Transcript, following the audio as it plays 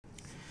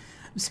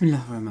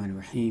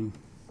Bismillahirrahmanirrahim.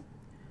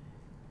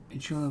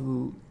 Inshallah,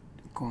 we'll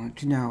go on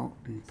to now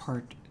in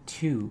part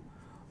 2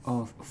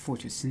 of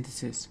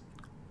photosynthesis.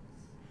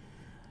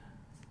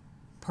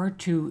 Part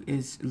 2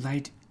 is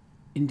light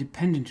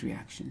independent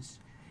reactions.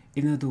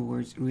 In other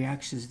words,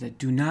 reactions that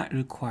do not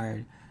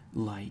require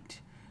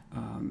light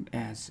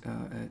as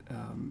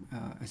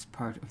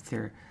part of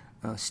their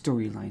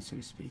storyline, so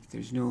to speak.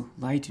 There's no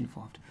light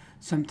involved.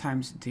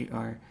 Sometimes they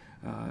are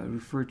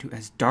referred to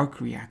as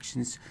dark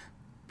reactions.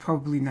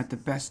 Probably not the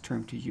best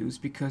term to use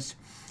because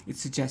it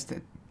suggests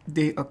that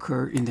they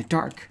occur in the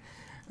dark.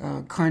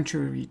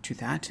 Contrary to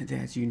that,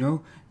 as you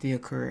know, they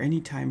occur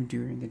anytime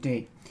during the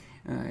day.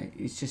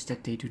 It's just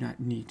that they do not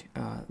need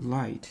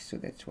light, so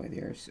that's why they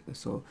are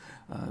it's a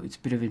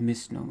bit of a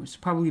misnomer. It's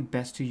probably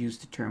best to use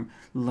the term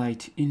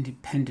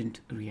light-independent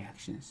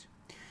reactions.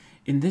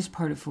 In this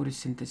part of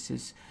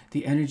photosynthesis,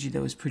 the energy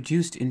that was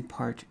produced in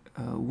part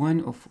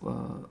 1 of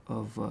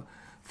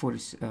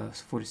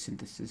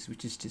photosynthesis,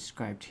 which is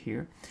described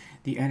here,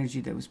 the energy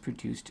that was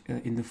produced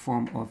in the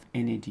form of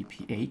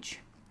NADPH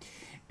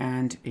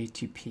and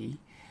ATP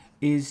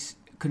is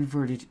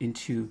converted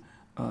into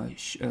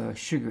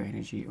sugar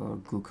energy or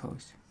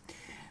glucose.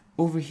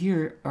 Over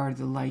here are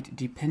the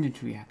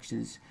light-dependent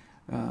reactions,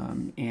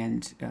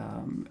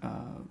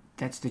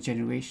 that's the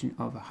generation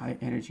of a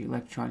high-energy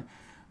electron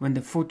when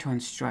the photon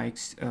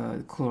strikes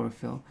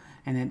chlorophyll,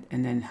 and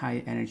then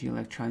high-energy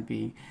electron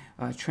being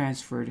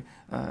transferred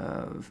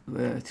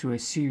through a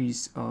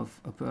series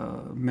of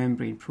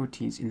membrane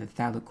proteins in the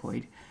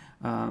thylakoid,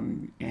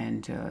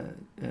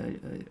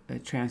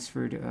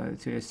 transferred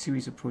to a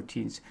series of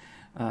proteins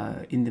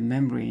in the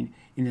membrane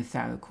in the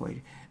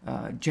thylakoid,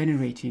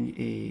 generating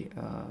a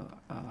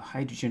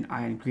hydrogen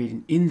ion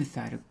gradient in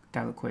the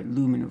thylakoid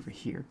lumen over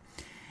here,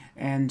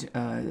 and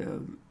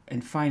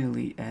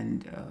finally,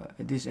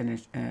 this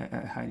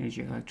high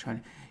energy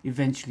electron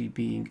eventually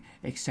being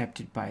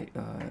accepted by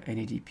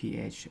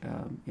NADPH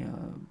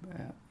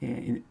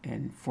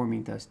and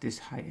forming thus this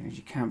high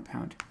energy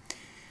compound.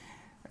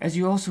 As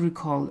you also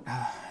recall,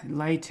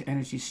 light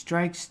energy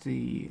strikes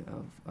the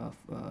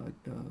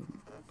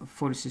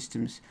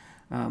photosystems,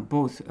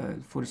 both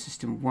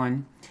photosystem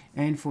 1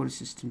 and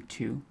photosystem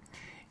 2,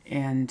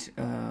 and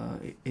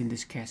in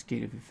this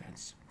cascade of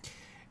events.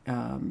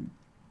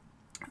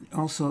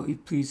 Also,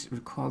 please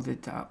recall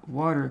that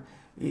water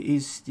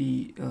is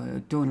the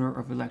donor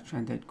of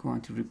electrons that go on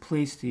to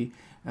replace the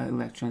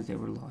electrons that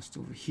were lost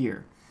over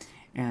here.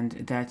 And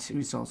that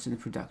results in the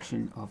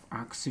production of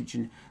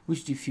oxygen,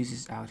 which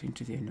diffuses out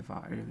into the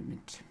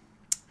environment.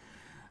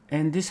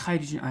 And this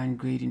hydrogen ion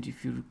gradient,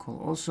 if you recall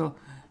also,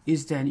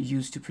 is then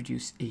used to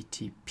produce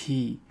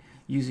ATP,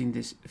 using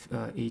this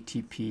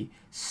ATP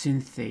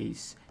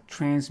synthase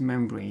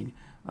transmembrane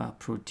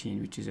protein,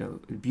 which is a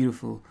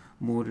beautiful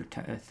motor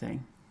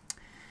thing.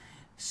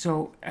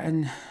 So,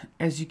 and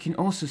as you can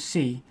also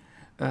see,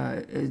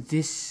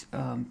 this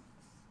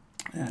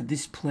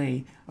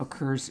play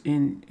occurs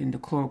in the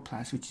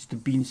chloroplast, which is the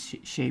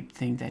bean-shaped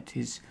thing that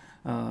is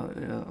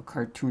a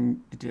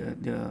cartoon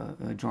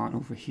drawn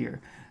over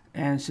here.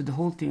 And so the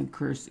whole thing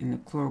occurs in the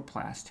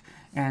chloroplast,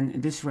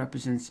 and this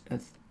represents a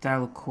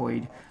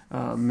thylakoid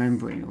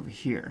membrane over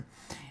here.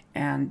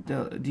 And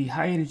the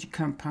high-energy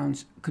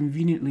compounds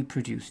conveniently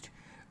produced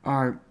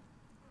are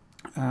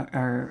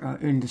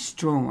in the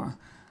stroma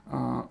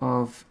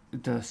of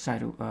the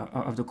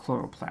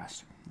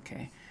chloroplast.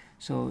 Okay,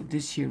 so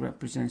this here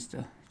represents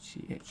the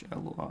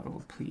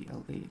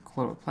CHLOROPLA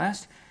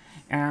chloroplast,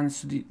 and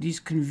so these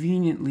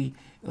conveniently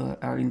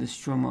are in the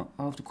stroma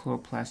of the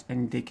chloroplast,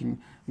 and they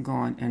can go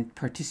on and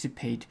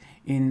participate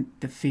in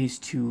the phase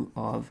 2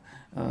 of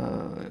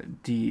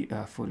the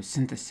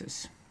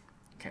photosynthesis.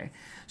 Okay,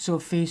 so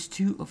phase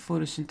 2 of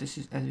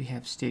photosynthesis, as we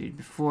have stated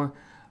before,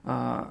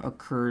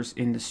 occurs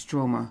in the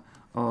stroma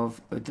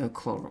of the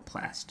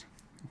chloroplast.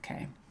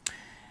 Okay,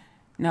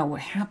 now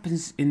what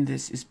happens in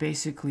this is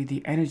basically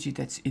the energy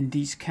that's in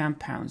these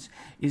compounds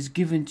is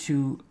given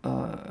to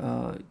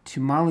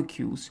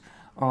molecules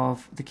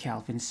of the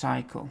Calvin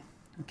cycle.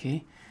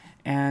 Okay,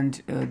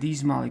 and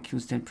these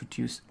molecules then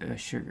produce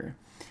sugar.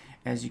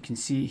 As you can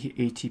see here,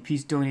 ATP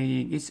is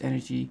donating its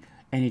energy,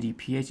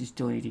 NADPH is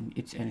donating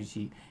its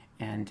energy,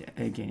 and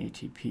again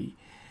ATP.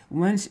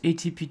 Once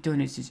ATP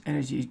donates its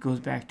energy, it goes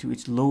back to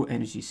its low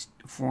energy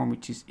form,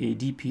 which is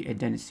ADP,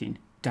 adenosine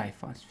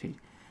diphosphate.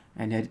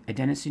 And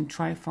adenosine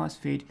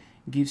triphosphate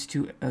gives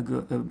to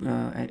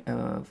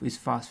its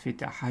phosphate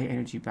the high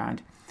energy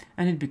bond,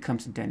 and it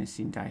becomes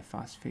adenosine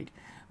diphosphate.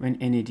 When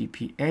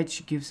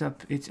NADPH gives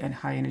up its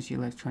high energy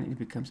electron, it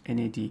becomes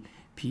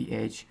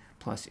NADPH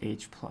plus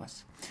H+.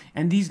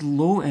 And these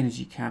low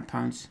energy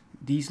compounds,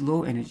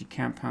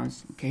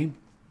 okay,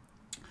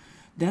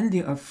 then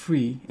they are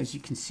free, as you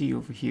can see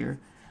over here.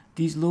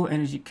 These low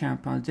energy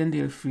compounds, then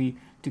they are free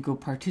to go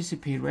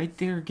participate right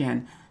there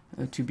again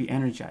to be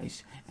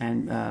energized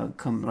and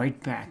come right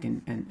back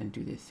and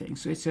do their thing.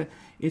 So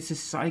it's a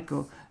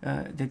cycle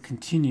that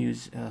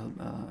continues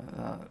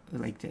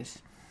like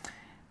this.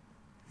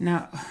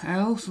 Now, I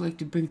also like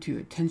to bring to your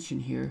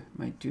attention here,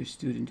 my dear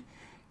student,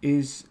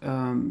 is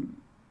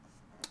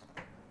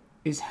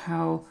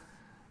how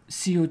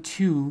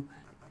CO2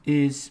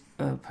 is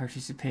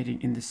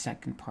participating in the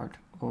second part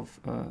of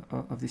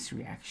this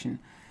reaction.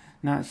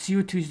 Now,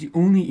 CO2 is the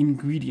only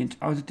ingredient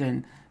other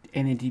than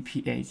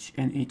NADPH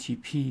and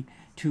ATP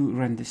to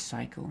run this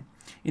cycle.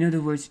 In other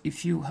words,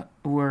 if you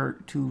were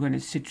to run a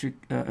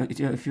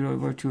if you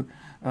were to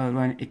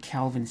run a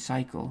Calvin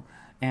cycle,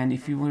 and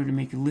if you wanted to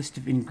make a list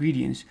of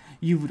ingredients,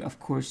 you would of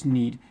course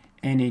need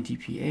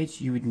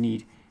NADPH, you would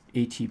need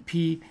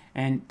ATP,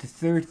 and the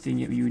third thing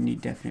that you would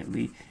need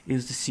definitely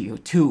is the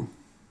CO2.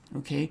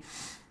 Okay,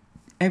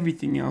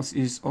 everything else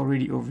is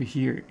already over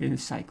here in a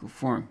cycle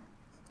form.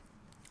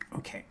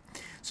 Okay,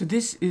 so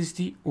this is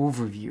the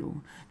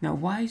overview. Now,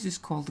 why is this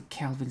called the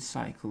Calvin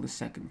cycle, the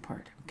second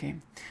part? Okay,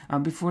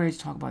 before I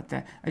talk about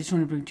that, I just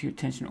want to bring to your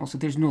attention also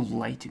there's no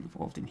light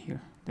involved in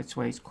here. That's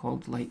why it's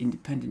called light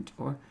independent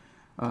or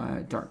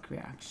dark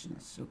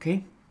reactions.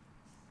 Okay,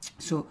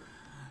 so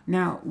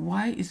now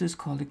why is this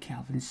called a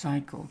Calvin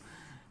cycle?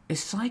 A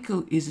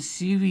cycle is a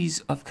series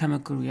of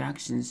chemical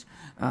reactions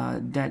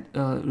that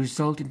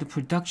result in the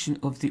production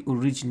of the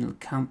original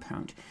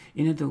compound.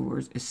 In other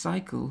words, a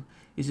cycle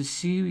is a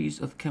series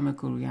of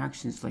chemical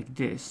reactions like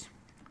this,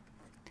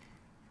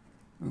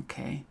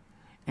 okay,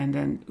 and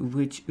then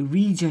which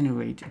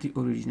regenerate the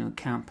original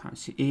compound.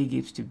 So A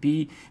gives to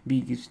B,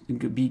 B gives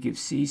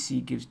C,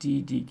 C gives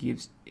D, D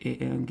gives A,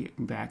 and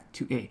back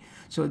to A.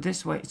 So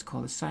that's why it's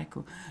called a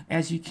cycle.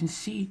 As you can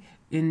see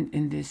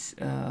in this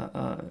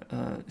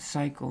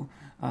cycle,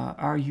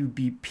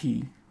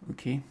 RUBP,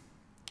 okay,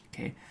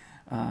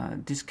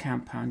 this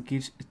compound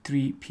gives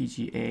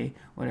 3-PGA,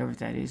 whatever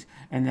that is,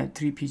 and that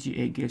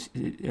 3-PGA gives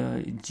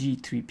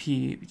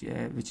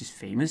G3P, which is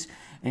famous,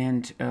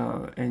 and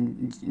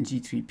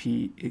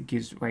G3P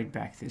gives right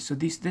back this. So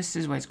this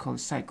is why it's called a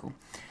cycle.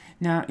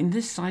 Now, in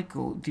this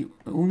cycle, the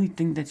only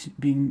thing that's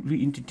being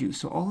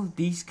reintroduced, so all of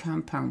these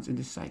compounds in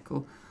this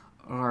cycle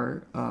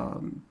are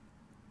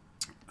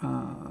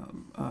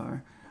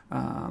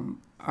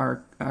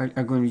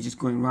going to be just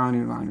going round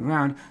and round and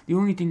round. The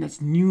only thing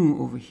that's new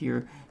over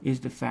here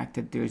is the fact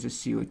that there's a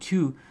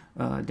CO2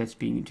 that's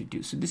being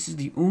introduced. So this is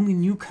the only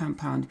new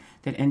compound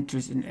that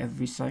enters in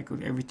every cycle,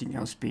 everything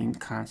else being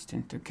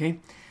constant, okay?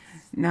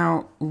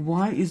 Now,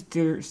 why is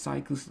there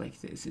cycles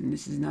like this? And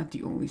this is not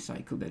the only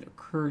cycle that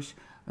occurs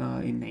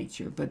in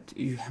nature, but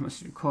you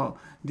must recall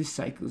this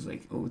cycle is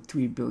like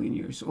 3 billion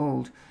years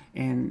old,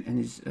 and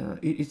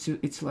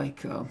it's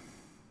like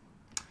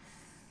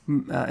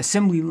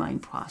assembly line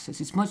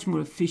process. It's much more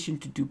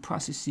efficient to do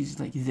processes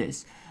like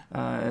this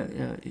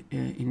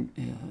in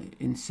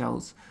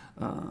cells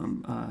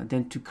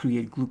than to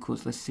create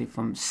glucose, let's say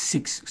from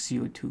 6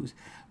 CO2s.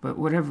 But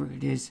whatever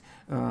it is,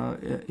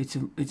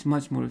 it's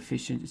much more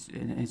efficient,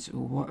 and it's a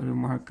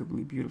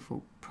remarkably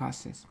beautiful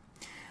process.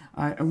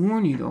 I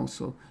warn you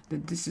also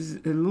that this is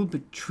a little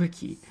bit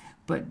tricky,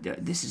 but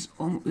this is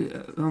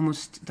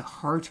almost the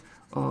heart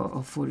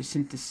of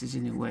photosynthesis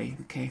in a way,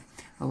 okay,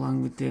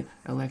 along with the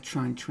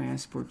electron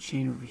transport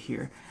chain over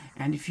here.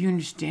 And if you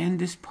understand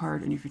this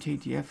part, and if you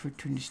take the effort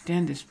to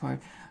understand this part,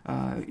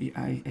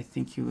 I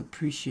think you'll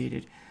appreciate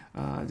it,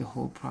 the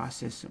whole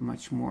process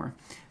much more.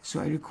 So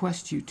I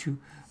request you to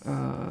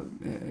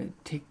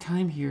take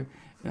time here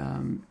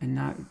and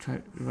not try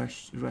to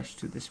rush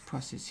to this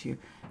process here.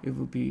 It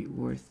will be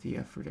worth the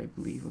effort, I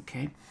believe,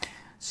 okay?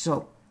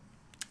 So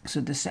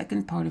the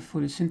second part of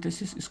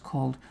photosynthesis is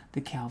called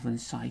the Calvin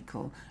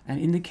cycle. And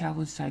in the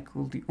Calvin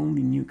cycle, the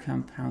only new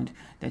compound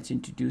that's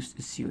introduced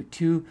is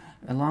CO2,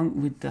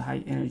 along with the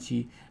high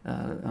energy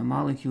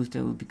molecules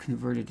that will be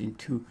converted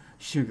into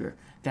sugar.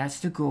 That's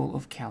the goal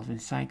of Calvin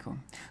cycle.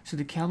 So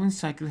the Calvin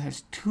cycle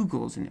has two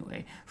goals in a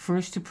way.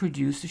 First, to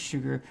produce the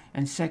sugar,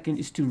 and second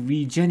is to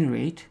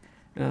regenerate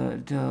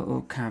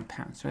the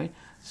compounds, right?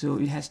 So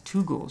it has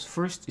two goals.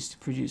 First is to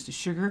produce the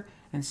sugar,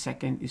 and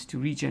second is to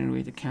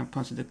regenerate the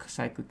compounds so the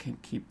cycle can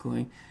keep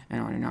going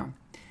and on and on.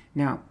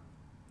 Now,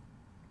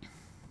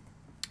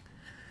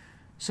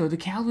 so the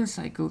Calvin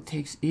cycle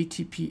takes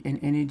ATP and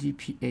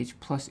NADPH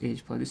plus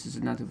H plus. This is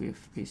another way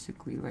of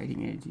basically writing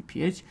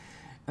NADPH.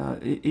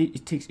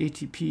 It takes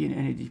ATP and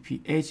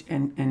NADPH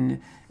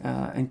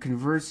and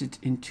converts it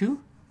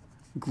into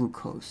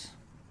glucose.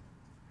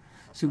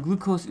 So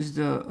glucose is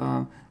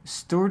the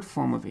stored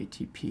form of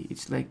ATP.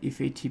 It's like if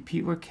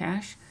ATP were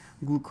cash,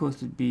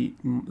 glucose would be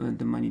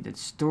the money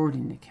that's stored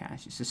in the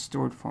cash. It's a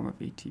stored form of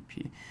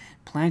ATP.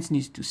 Plants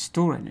need to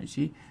store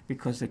energy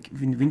because, like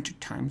in winter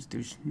times,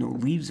 there's no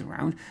leaves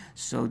around,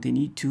 so they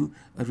need to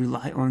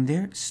rely on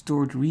their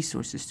stored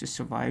resources to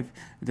survive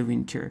the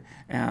winter.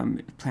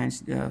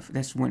 Plants,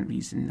 that's one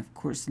reason. Of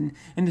course, in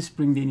the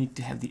spring they need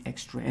to have the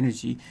extra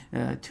energy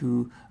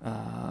for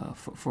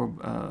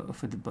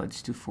the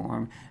buds to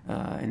form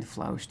and the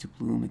flowers to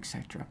bloom,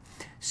 etc.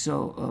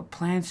 So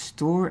plants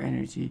store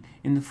energy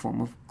in the form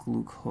of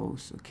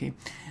glucose, okay,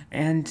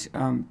 and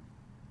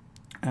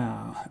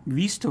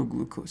restore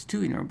glucose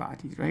too in our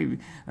bodies, right?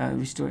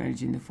 Restore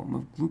energy in the form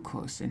of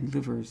glucose, and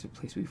liver is a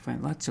place where we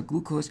find lots of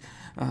glucose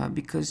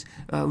because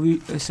we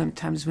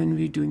sometimes when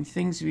we're doing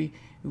things we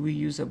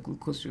use up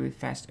glucose really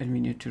fast, and we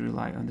need to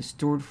rely on the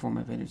stored form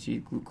of energy,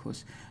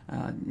 glucose,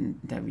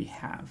 that we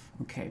have.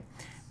 Okay,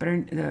 but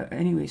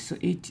anyway, so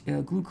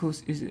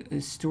glucose is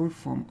a stored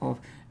form of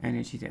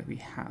energy that we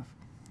have.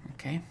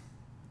 Okay.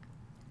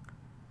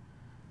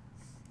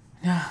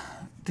 Now,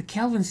 the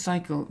Calvin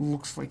cycle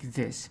looks like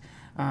this.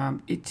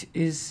 It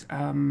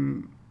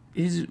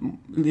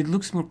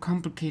looks more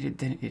complicated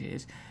than it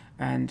is,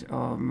 and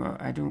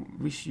I don't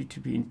wish you to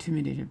be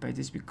intimidated by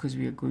this because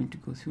we are going to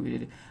go through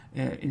it.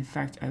 In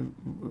fact, I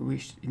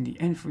wish in the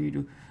end for you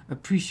to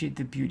appreciate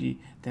the beauty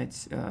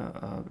that's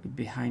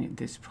behind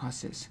this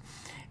process.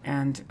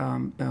 And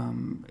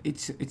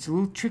it's a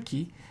little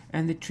tricky,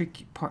 and the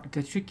tricky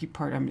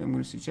part I'm going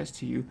to suggest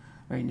to you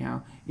right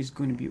now is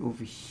going to be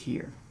over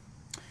here.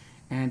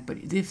 But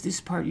if this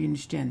part, you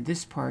understand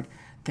this part,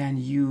 then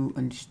you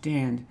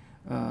understand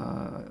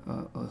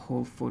a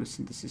whole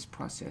photosynthesis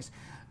process.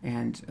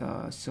 And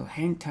so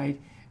hang tight,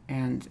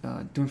 and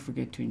don't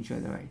forget to enjoy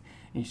the ride,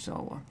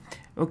 inshallah.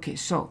 Okay,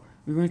 so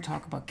we're going to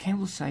talk about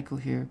Calvin cycle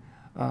here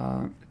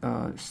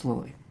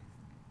slowly.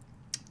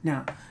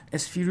 Now,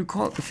 if you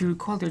recall,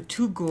 there are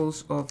two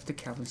goals of the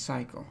Calvin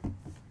cycle.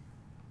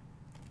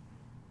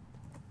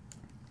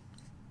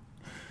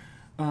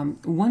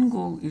 One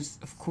goal is,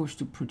 of course,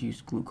 to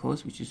produce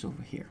glucose, which is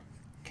over here.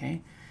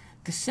 Okay.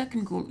 The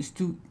second goal is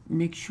to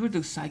make sure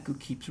the cycle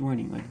keeps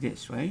running like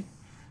this, right?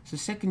 So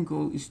the second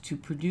goal is to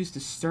produce the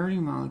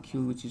starting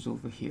molecule, which is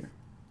over here.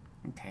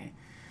 Okay.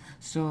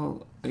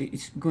 So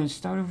it's going to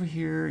start over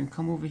here and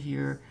come over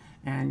here,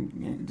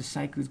 and the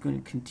cycle is going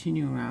to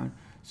continue around.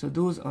 So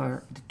those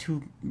are the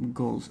two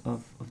goals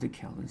of the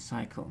Calvin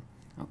cycle.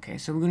 Okay.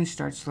 So we're going to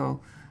start slow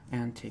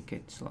and take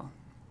it slow.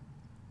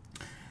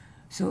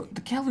 So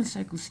the Calvin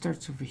cycle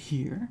starts over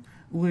here,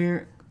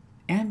 where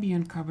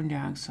ambient carbon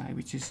dioxide,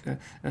 which is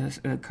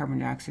carbon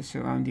dioxide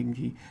surrounding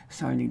the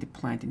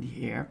plant in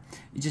the air,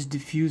 it just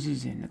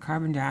diffuses in. The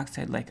carbon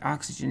dioxide, like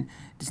oxygen,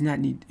 does not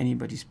need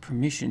anybody's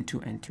permission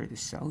to enter the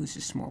cell. It's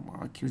a small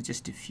molecule, it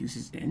just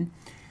diffuses in.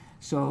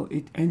 So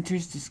it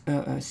enters this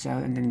cell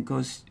and then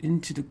goes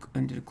into the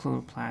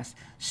chloroplast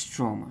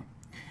stroma.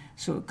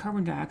 So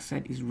carbon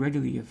dioxide is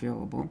readily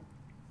available.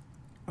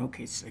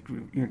 Okay, it's like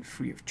you're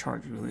free of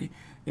charge, really.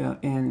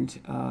 And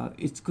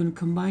it's going to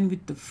combine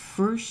with the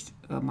first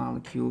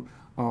molecule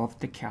of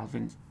the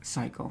Calvin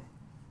cycle.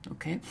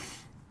 Okay,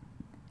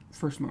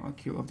 first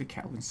molecule of the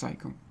Calvin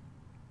cycle.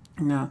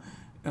 Now,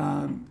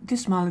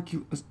 this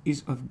molecule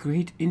is of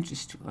great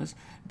interest to us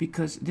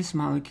because this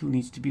molecule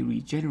needs to be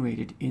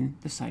regenerated in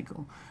the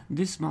cycle.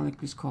 This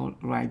molecule is called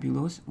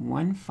ribulose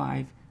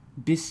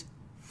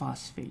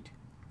 1,5-bisphosphate.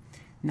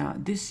 Now,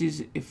 this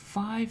is a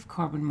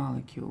 5-carbon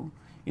molecule.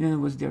 In other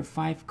words, there are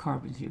 5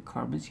 carbons here.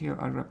 Carbons here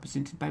are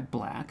represented by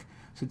black.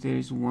 So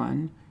there's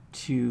 1,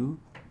 2,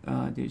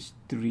 there's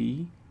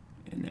 3,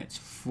 and that's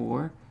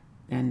 4,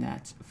 and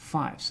that's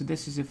 5. So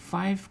this is a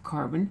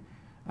 5-carbon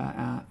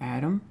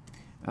atom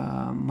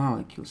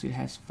molecule. So it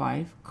has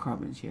 5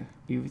 carbons here.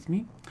 Are you with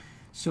me?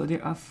 So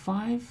there are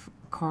 5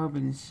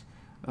 carbons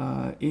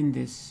in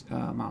this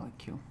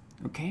molecule.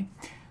 Okay?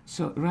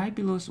 So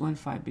ribulose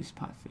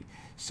 1,5-bisphosphate.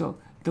 So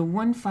the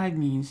 1,5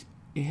 means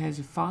it has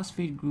a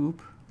phosphate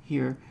group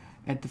here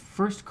at the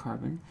first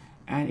carbon,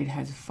 and it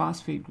has a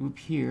phosphate group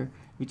here,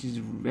 which is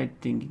a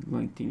red thing,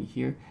 glowing thing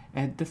here,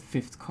 at the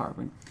 5th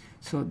carbon.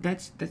 So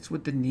that's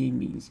what the name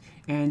means.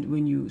 And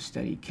when you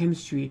study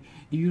chemistry,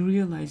 you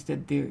realize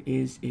that there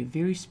is a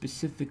very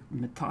specific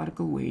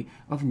methodical way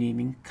of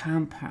naming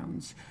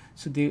compounds.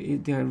 So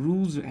there are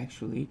rules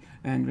actually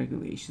and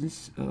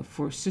regulations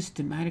for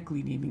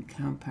systematically naming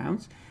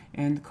compounds,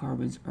 and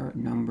carbons are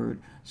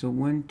numbered. So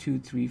 1, 2,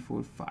 3,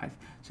 4, 5.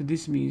 So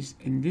this means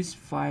in this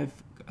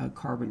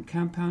 5-carbon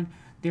compound,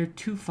 there are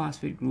 2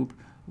 phosphate group,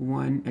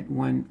 one at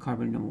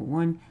carbon number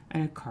 1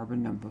 and at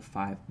carbon number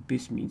 5.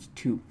 Bis means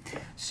 2.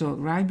 So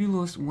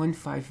ribulose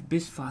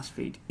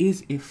 1,5-bisphosphate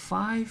is a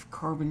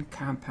 5-carbon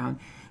compound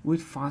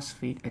with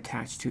phosphate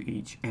attached to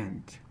each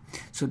end.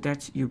 So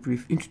that's your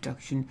brief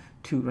introduction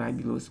to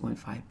ribulose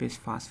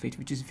 1,5-bisphosphate,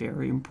 which is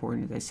very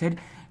important, as I said,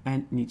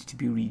 and needs to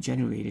be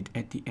regenerated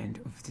at the end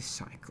of the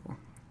cycle.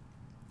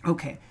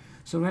 Okay,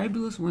 so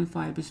ribulose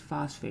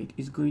 1,5-bisphosphate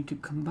is going to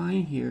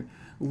combine here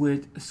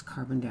with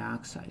carbon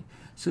dioxide.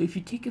 So if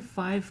you take a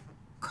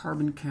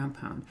 5-carbon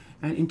compound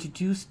and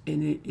introduce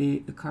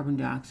a carbon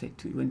dioxide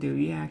to it, when they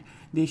react,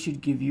 they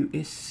should give you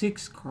a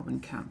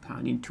 6-carbon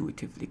compound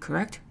intuitively,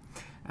 correct?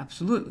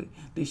 Absolutely.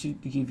 They should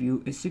give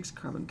you a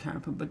 6-carbon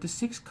compound, but the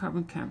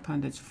 6-carbon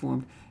compound that's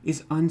formed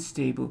is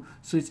unstable,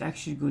 so it's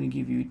actually going to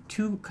give you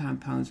 2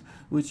 compounds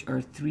which are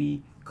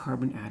 3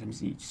 carbon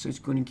atoms each. So it's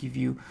going to give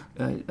you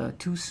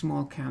 2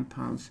 small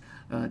compounds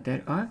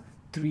that are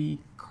 3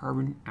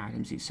 carbon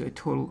atoms each, so a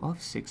total of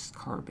 6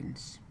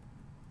 carbons.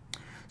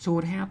 So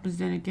what happens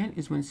then again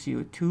is when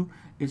CO2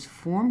 is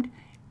formed,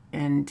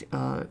 and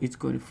it's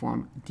going to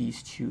form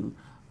these 2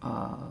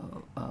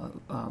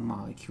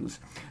 molecules.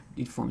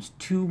 It forms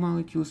 2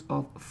 molecules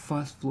of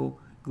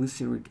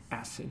phosphoglyceric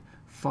acid.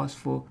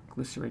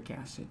 Phosphoglyceric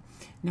acid.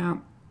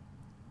 Now,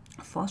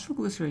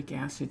 phosphoglyceric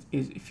acid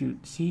is, if you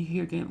see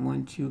here again,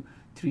 1, 2,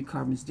 3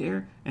 carbons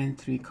there and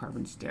 3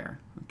 carbons there.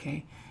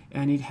 Okay,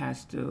 and it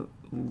has the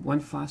 1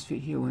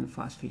 phosphate here, 1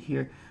 phosphate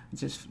here,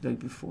 just like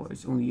before.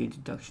 It's only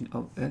introduction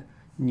of a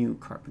new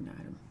carbon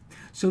atom.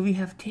 So we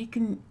have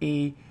taken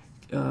a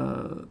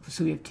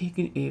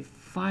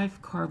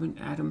 5 carbon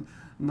atom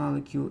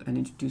molecule and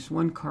introduced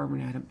 1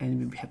 carbon atom,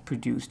 and we have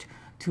produced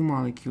 2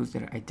 molecules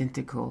that are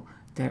identical.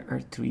 There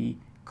are 3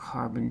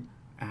 carbon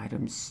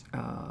atoms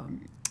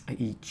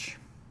each.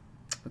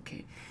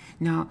 Okay,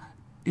 now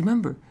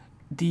remember,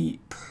 the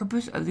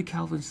purpose of the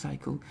Calvin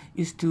cycle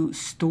is to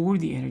store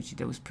the energy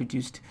that was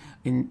produced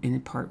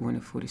in part 1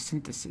 of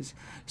photosynthesis,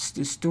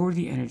 to store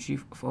the energy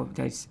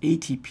that's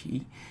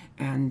ATP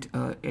and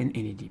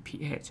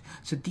NADPH.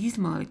 So these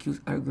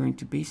molecules are going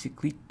to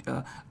basically,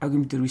 the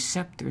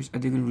receptors are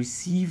going to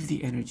receive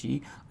the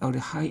energy of the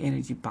high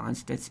energy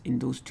bonds that's in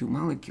those 2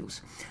 molecules.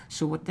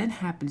 So what then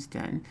happens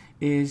then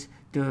is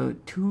the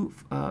 2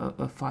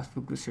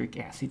 phosphoglyceric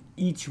acid,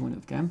 each one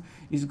of them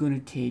is going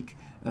to take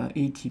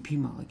ATP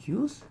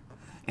molecules,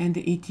 and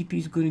the ATP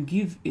is going to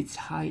give its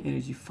high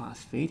energy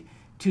phosphate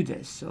to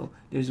this. So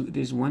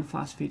there's 1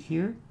 phosphate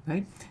here,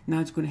 right? Now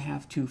it's going to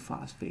have 2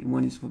 phosphate.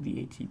 1 is for the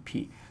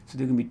ATP. So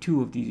there are going to be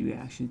 2 of these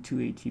reactions, 2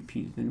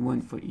 ATPs, and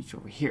 1 for each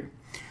over here.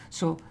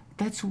 So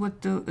that's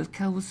what the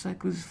Calvin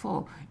cycle is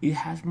for. It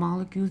has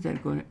molecules that are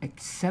going to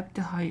accept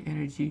the high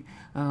energy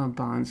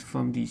bonds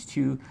from these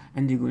 2,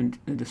 and they're going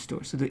to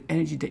store. So the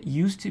energy that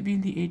used to be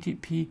in the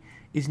ATP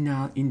is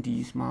now in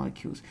these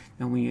molecules.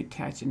 Now when you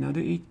attach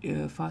another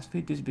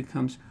phosphate, this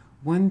becomes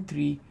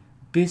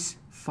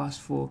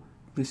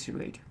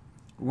 1,3-bisphosphoglycerate.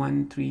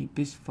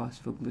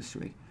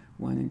 1,3-bisphosphoglycerate.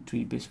 1 and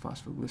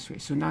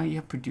 3-bisphosphoglycerate. So now you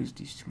have produced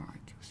these 2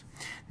 molecules.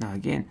 Now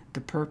again,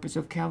 the purpose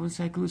of Calvin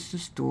cycle is to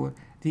store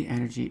the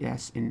energy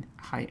that's in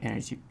high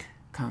energy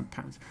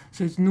compounds.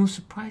 So it's no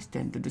surprise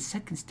then that the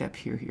second step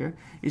here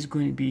is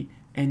going to be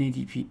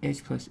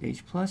NADPH plus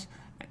H plus,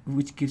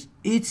 which gives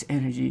its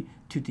energy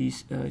to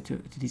these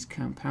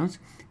compounds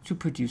to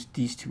produce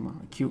these 2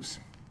 molecules.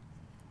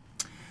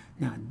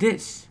 Now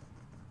this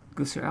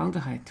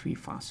glyceraldehyde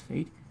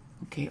 3-phosphate,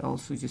 okay,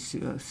 also just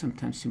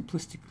sometimes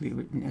simplistically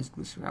written as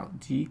glycerol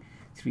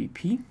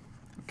G3P,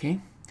 okay,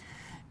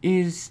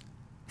 is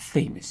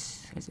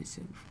famous, as I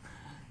said.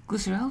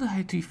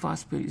 Glyceraldehyde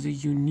 3-phosphate is a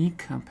unique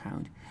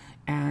compound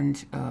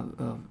and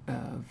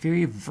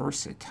very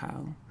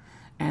versatile,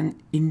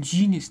 and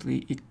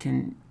ingeniously it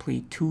can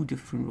play 2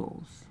 different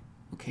roles.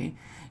 Okay,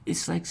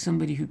 it's like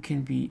somebody who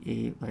can be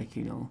a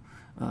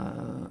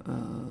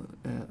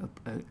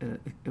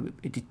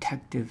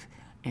detective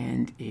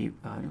and a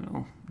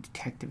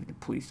detective and a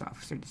police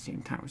officer at the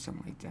same time, or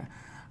something like that.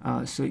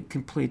 So it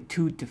can play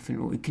 2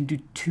 different roles. It can do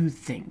 2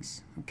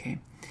 things. Okay,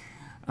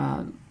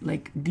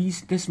 like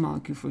this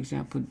molecule, for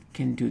example,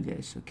 can do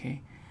this.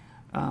 Okay,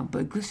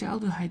 but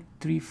glyceraldehyde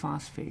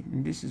 3-phosphate,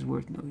 and this is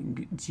worth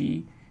noting,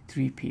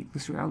 G3P,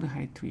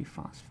 glyceraldehyde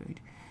 3-phosphate,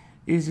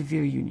 is a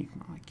very unique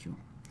molecule.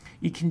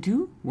 It can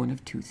do one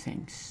of 2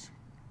 things.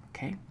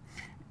 Okay,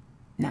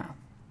 now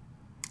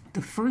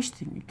the first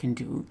thing you can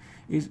do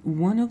is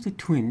one of the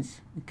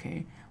twins.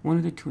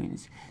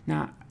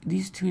 Now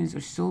these twins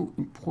are so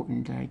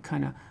important that I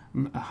kind of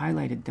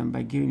highlighted them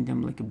by giving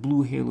them like a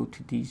blue halo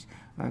to these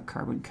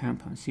carbon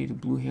compounds. See the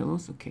blue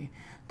halos? Okay,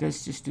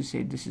 that's just to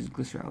say this is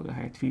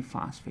glyceraldehyde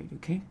 3-phosphate.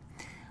 Okay,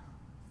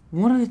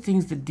 one of the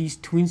things that these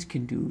twins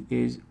can do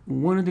is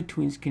one of the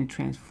twins can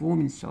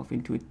transform itself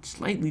into a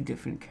slightly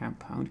different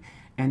compound,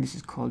 and this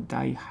is called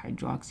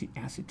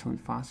dihydroxyacetone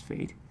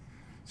phosphate.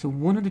 So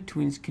one of the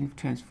twins can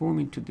transform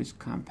into this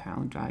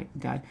compound,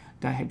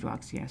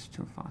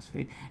 dihydroxyacetone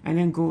phosphate, and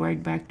then go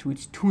right back to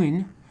its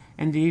twin,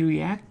 and they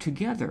react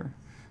together.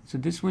 So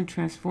this one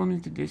transforms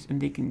into this, and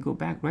they can go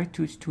back right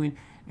to its twin,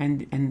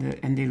 and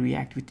they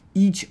react with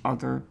each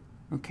other,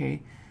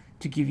 okay,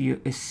 to give you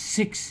a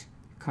 6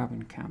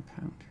 carbon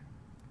compound,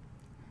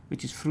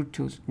 which is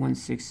fructose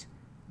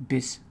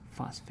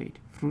 1,6-bisphosphate.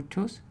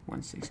 Fructose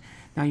 1,6.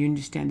 Now you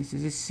understand this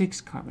is a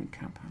 6 carbon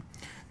compound.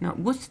 Now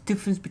what's the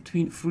difference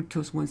between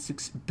fructose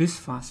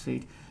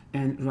 1,6-bisphosphate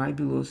and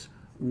ribulose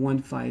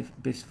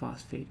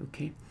 1,5-bisphosphate?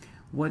 Okay,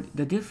 what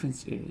the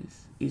difference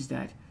is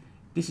that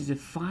this is a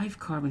 5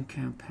 carbon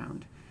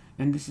compound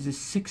and this is a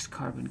 6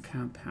 carbon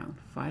compound.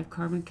 5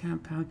 carbon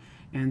compound,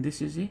 and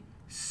this is a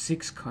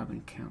 6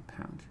 carbon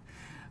compound.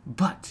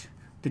 But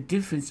the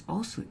difference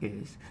also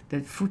is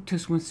that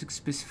fructose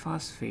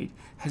 1,6-bisphosphate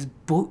has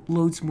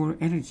boatloads more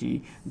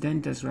energy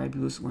than does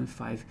ribulose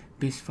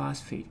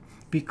 1,5-bisphosphate,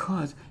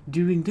 because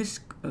during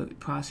this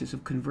process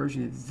of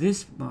conversion of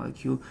this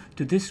molecule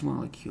to this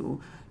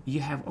molecule, you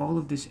have all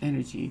of this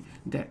energy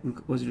that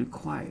was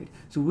required.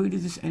 So where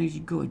does this energy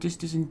go? It just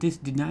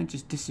did not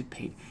just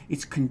dissipate.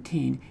 It's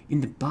contained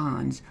in the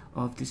bonds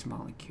of this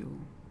molecule.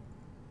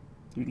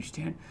 You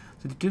understand?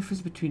 So the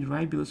difference between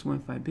ribulose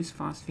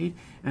 1,5-bisphosphate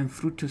and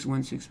fructose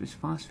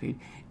 1,6-bisphosphate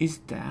is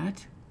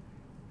that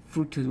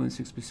fructose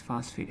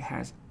 1,6-bisphosphate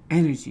has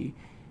energy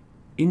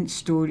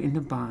stored in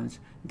the bonds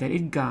that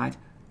it got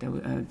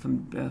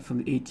from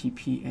the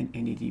ATP and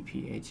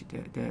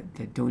NADPH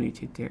that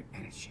donated their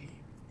energy.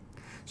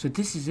 So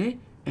this is a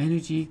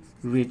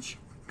energy-rich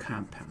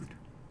compound.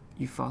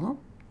 You follow?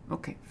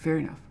 Okay, fair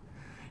enough.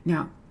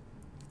 Now,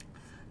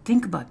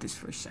 think about this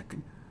for a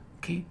second.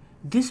 Okay,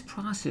 this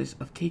process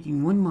of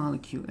taking one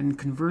molecule and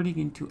converting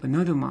into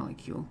another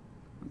molecule,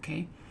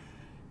 okay,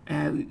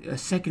 a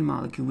second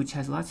molecule which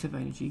has lots of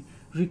energy,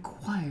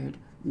 required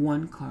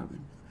one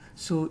carbon.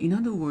 So in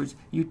other words,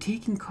 you're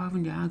taking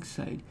carbon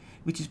dioxide,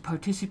 which is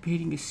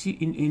participating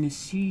in a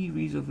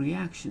series of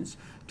reactions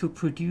to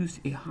produce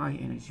a high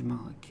energy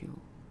molecule.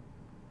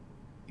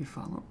 You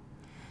follow?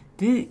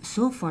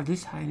 So far,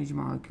 this high energy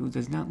molecule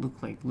does not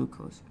look like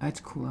glucose.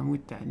 That's cool, I'm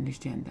with that,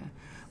 understand that.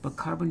 But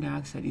carbon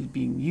dioxide is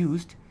being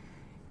used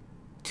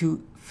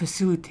to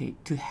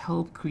facilitate, to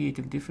help create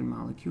a different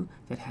molecule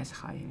that has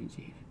high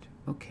energy in it.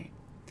 Okay,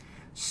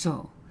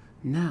 so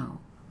now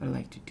what I'd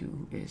like to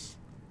do is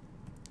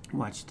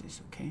watch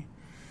this, okay?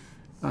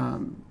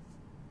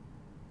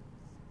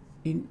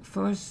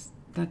 First,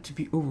 not to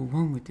be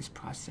overwhelmed with this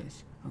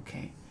process,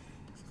 okay?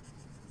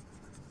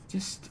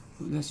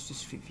 Let's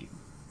just review.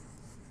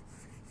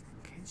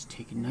 Okay, let's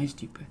take a nice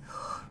deep breath.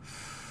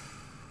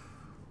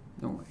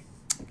 Don't worry.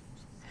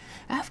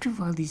 After a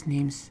while, these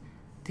names,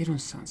 they don't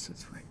sound so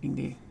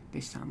threatening. They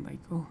sound like,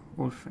 oh,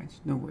 old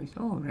friends. No worries.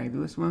 Oh,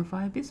 ribulose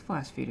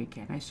 1,5-bisphosphate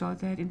again. I saw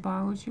that in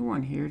biology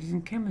 1. Here it is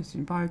in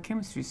chemistry, in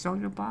biochemistry,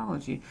 cellular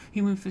biology,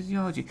 human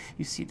physiology.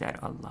 You see that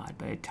a lot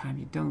by the time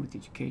you're done with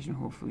education,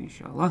 hopefully,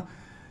 inshallah.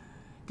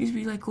 These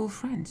be like old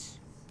friends.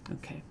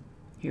 Okay,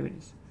 here it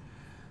is.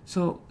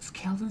 So,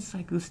 Calvin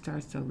cycle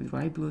starts out with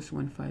ribulose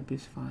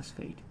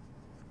 1,5-bisphosphate,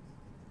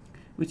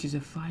 which is a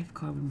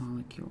 5-carbon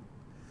molecule,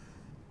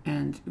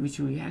 and which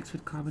reacts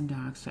with carbon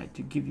dioxide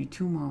to give you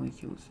 2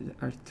 molecules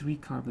that are 3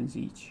 carbons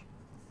each.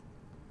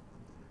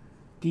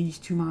 These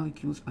 2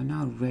 molecules are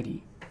now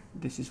ready.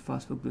 This is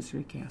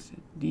phosphoglyceric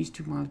acid. These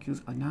 2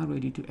 molecules are now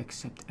ready to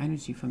accept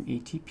energy from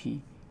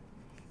ATP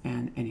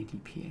and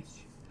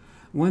NADPH.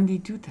 When they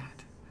do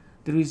that,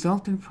 the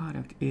resultant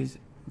product is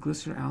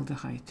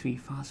glyceraldehyde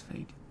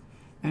 3-phosphate.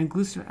 And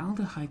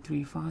glyceraldehyde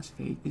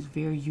 3-phosphate is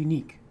very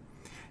unique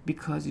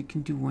because it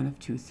can do one of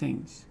 2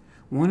 things.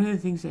 One of the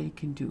things that it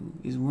can do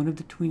is one of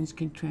the twins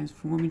can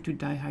transform into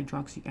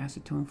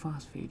dihydroxyacetone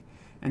phosphate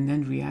and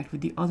then react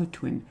with the other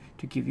twin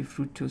to give you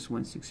fructose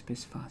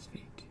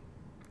 1,6-bisphosphate.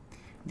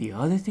 The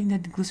other thing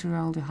that the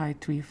glyceraldehyde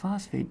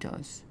 3-phosphate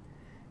does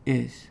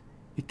is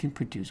it can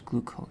produce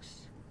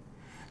glucose.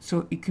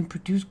 So it can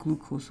produce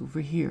glucose over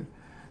here.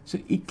 So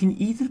it can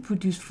either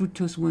produce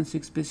fructose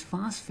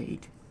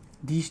 1,6-bisphosphate,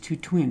 these 2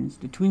 twins.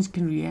 The twins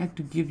can react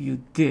to give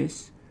you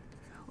this,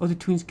 or the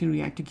twins can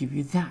react to give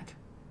you that.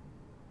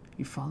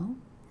 You follow?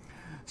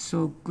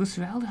 So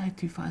glyceraldehyde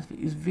 3-phosphate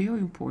is very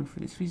important for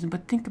this reason,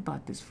 but think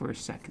about this for a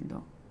second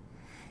though.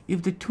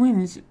 If the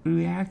twins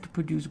react to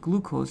produce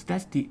glucose,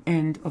 that's the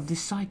end of this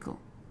cycle.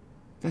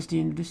 That's the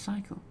end of this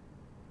cycle,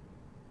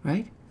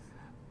 right?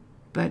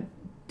 But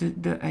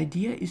the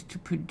idea is to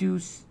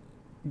produce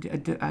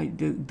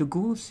the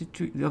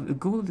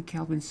goal of the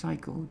Calvin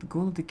cycle. The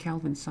goal of the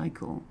Calvin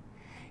cycle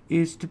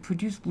is to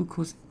produce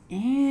glucose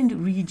and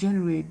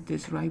regenerate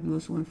this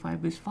ribulose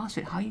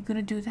 1,5-bisphosphate. How are you going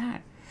to do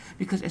that?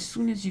 Because as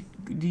soon as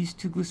these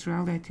 2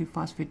 glyceraldehyde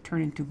 3-phosphate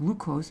turn into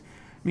glucose,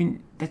 I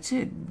mean, that's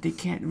it. They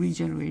can't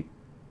regenerate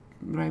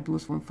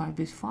ribulose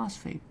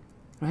 1,5-bisphosphate,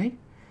 right?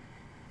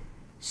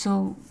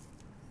 So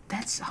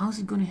that's how's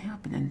it going to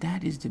happen, and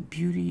that is the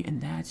beauty,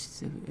 and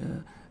that's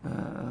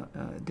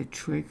the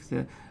trick,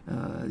 the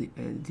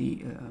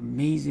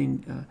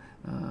amazing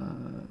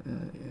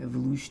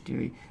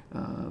evolutionary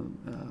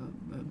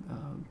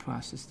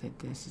process that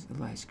this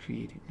has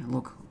created. Now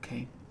look,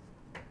 okay.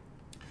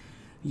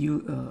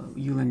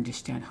 You'll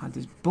understand how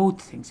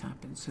both things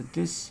happen. So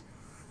this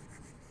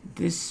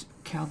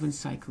Calvin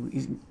cycle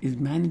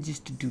manages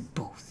to do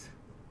both.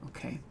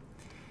 Okay,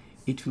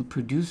 it will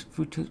produce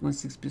fructose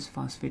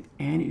 1,6-bisphosphate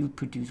and it will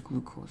produce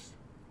glucose.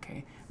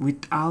 Okay,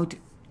 without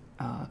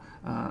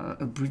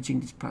abridging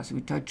this process,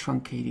 without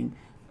truncating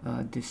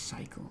this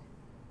cycle.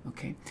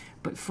 Okay,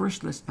 but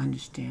first let's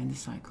understand the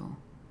cycle.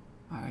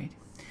 All right.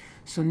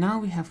 So now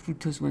we have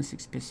fructose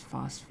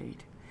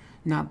 1,6-bisphosphate.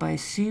 Now, by a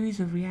series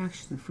of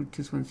reactions,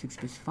 fructose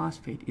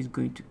 1,6-bisphosphate is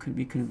going to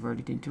be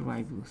converted into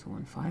ribulose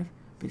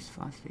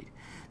 1,5-bisphosphate.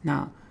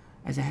 Now,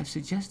 as I have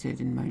suggested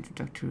in my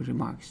introductory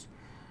remarks,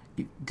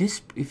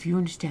 if you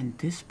understand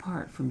this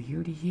part from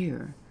here to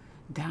here,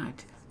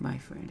 that, my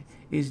friend,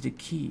 is the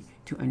key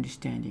to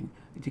understanding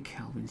the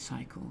Calvin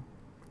cycle.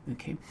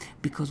 Okay,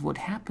 because what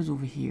happens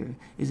over here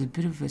is a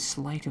bit of a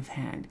sleight of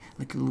hand,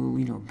 like a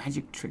little,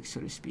 magic trick,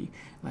 so to speak.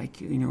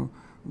 Like,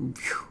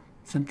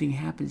 something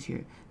happens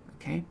here.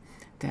 Okay,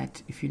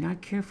 that if you're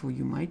not careful,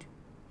 you might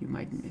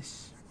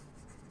miss.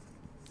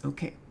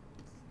 Okay,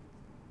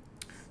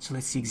 so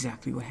let's see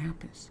exactly what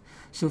happens.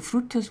 So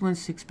fructose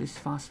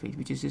 1,6-bisphosphate,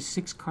 which is a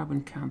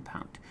 6-carbon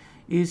compound,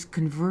 is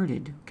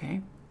converted,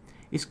 okay,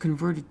 is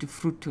converted to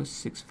fructose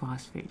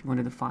 6-phosphate. One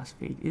of the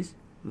phosphate is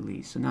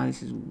released. So now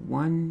this is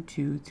 1,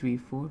 2, 3,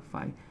 4,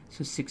 5.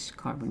 So 6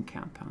 carbon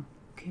compound.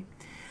 Okay.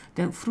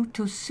 Then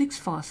fructose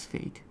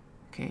 6-phosphate,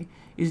 okay,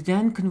 is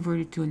then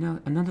converted to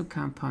another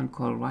compound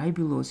called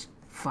ribulose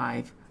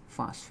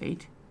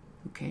 5-phosphate.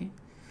 Okay.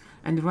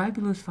 And the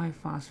ribulose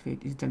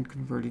 5-phosphate is then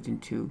converted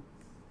into,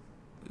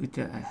 with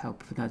the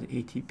help of another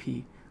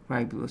ATP,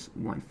 ribulose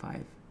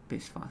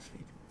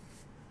 1,5-bisphosphate.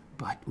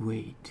 But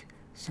wait,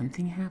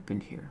 something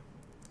happened here.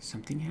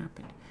 Something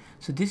happened.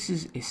 So this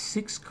is a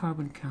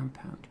 6-carbon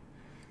compound,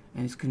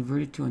 and it's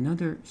converted to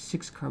another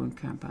 6-carbon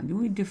compound. The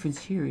only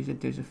difference here is that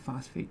there's a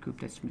phosphate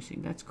group that's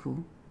missing. That's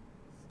cool.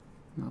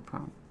 No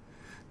problem.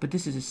 But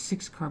this is a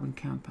 6-carbon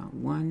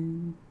compound.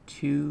 1,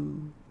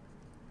 2,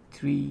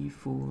 3,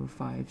 4,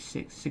 5,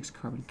 6.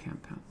 6-carbon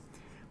compound.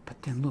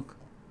 But then look,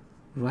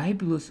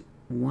 ribulose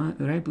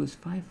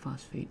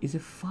 5-phosphate is a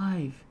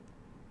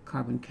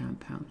 5-carbon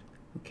compound.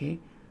 Okay?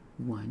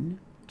 1,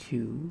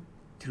 2,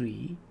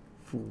 3,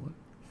 4,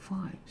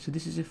 5. So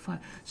this is a 5.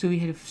 So we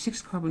had a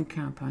 6-carbon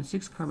compound,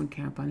 6-carbon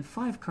compound, a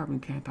 5-carbon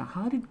compound.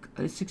 How did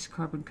a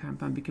 6-carbon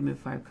compound become a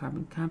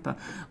 5-carbon compound?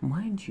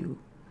 Mind you,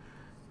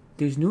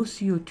 there's no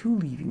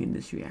CO2 leaving in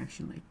this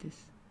reaction like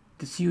this.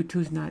 The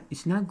CO2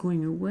 it's not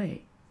going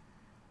away.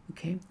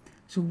 Okay?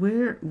 So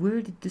where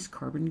did this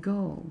carbon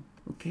go?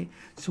 Okay?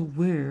 So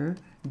where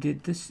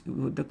did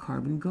the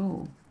carbon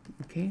go?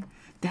 Okay?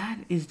 That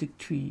is the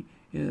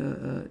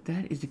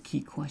that is the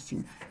key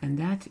question, and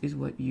that is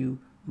what you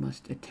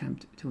must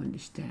attempt to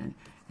understand,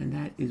 and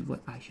that is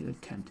what I should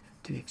attempt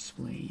to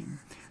explain.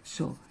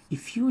 So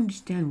if you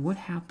understand what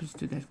happens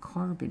to that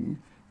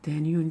carbon,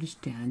 then you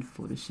understand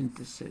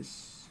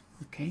photosynthesis.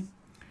 Okay?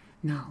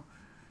 Now,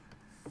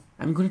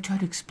 I'm going to try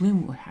to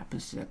explain what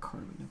happens to that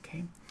carbon.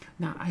 Okay?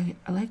 Now, I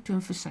like to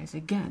emphasize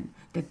again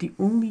that the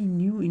only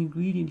new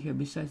ingredient here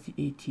besides the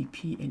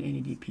ATP and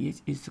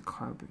NADPH is the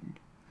carbon.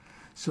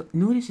 So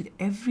notice that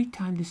every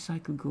time the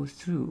cycle goes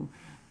through,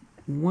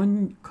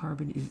 one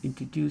carbon is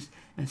introduced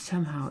and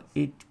somehow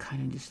it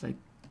kind of just like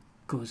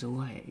goes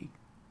away.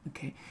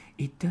 Okay?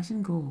 It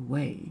doesn't go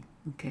away.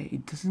 Okay?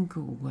 It doesn't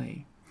go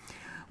away.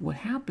 What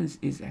happens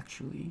is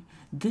actually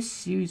this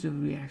series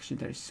of reactions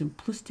that are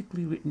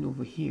simplistically written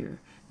over here,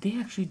 they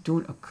actually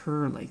don't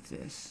occur like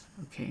this.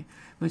 Okay?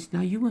 But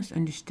now you must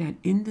understand,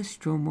 in the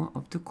stroma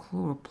of the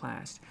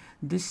chloroplast,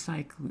 this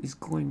cycle is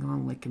going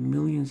on like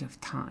millions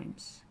of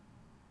times.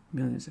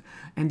 Millions.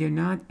 And they're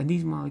not, and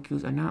these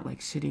molecules are not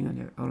like sitting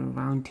on a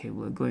round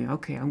table going,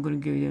 okay, I'm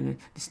going to give you,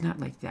 it's not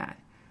like that.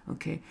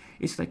 Okay?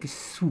 It's like a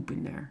soup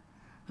in there.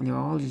 And they're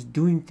all just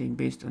doing things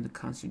based on the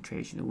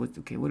concentration of what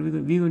are we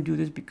going to do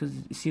this because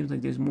it seems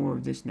like there's more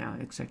of this now,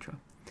 etc.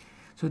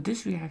 So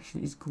this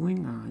reaction is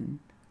going on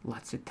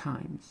lots of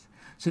times.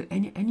 So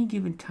any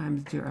given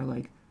time there are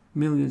like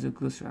millions of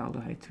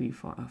glyceraldehyde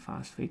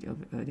 3-phosphate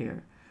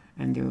there.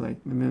 And there are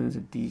like millions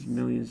of these,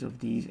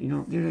 you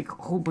know, there are like a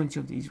whole bunch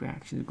of these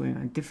reactions going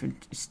on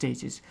different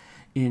stages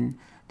in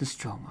the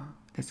stroma.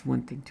 That's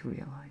one thing to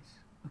realize.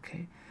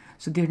 Okay?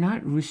 So they're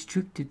not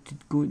restricted to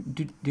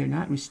they're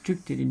not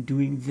restricted in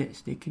doing this.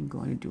 They can go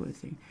on and do a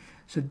thing.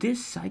 So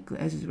this cycle,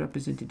 as is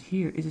represented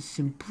here, is a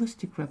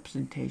simplistic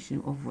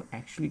representation of what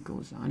actually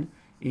goes on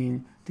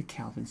in the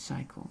Calvin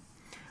cycle.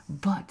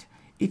 But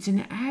it's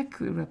an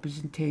accurate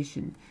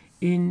representation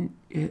in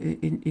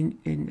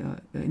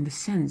the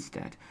sense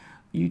that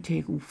you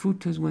take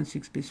fructose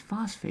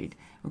 1,6-bisphosphate,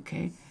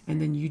 okay,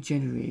 and then you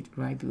generate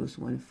ribulose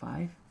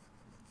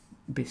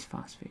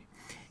 1,5-bisphosphate.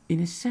 In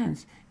a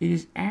sense, it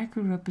is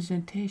accurate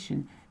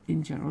representation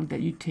in general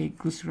that you take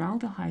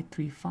glyceraldehyde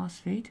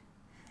 3-phosphate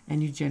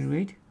and you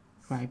generate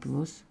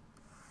ribulose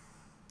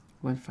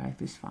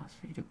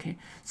 1,5-bisphosphate. Okay,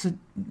 so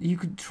you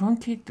could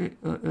truncate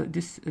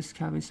this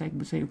Calvin cycle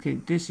by saying, okay,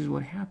 this is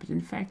what happens. In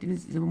fact, it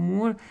is a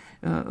more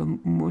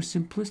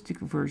simplistic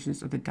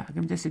versions of the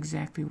diagram. That's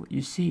exactly what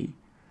you see.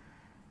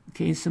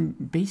 Okay, in some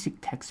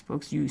basic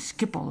textbooks, you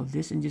skip all of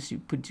this and just you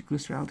put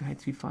glyceraldehyde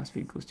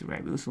 3-phosphate goes to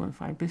ribulose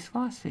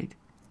 1,5-bisphosphate.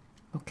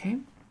 Okay,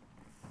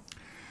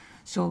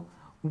 so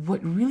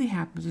what really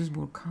happens is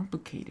more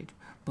complicated.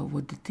 But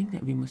what the thing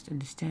that we must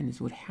understand is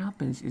what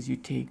happens is you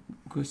take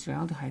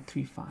glyceraldehyde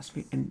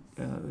 3-phosphate and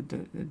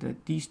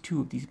these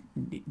two of the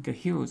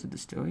heroes of the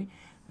story,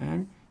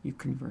 and you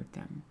convert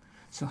them.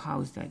 So how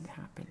does that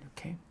happen?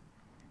 Okay.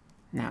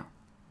 Now,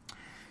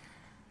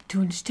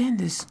 to understand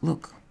this,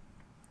 look,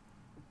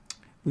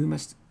 we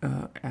must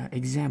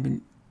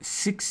examine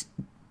six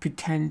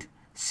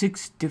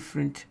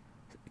different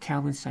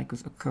Calvin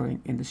cycles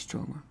occurring in the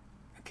stroma.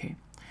 Okay.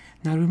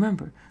 Now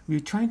remember, we are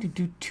trying to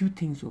do two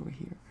things over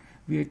here.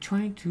 We are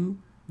trying to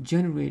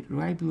generate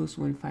ribulose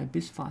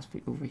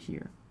 1,5-bisphosphate over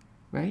here,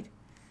 right?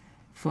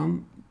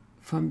 From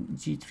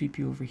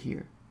G3P over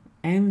here.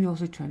 And we're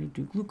also trying to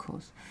do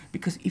glucose.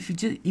 Because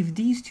if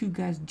these two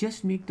guys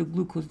just make the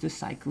glucose, the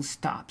cycle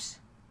stops,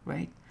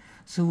 right?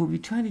 So what we're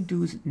trying to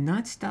do is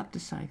not stop the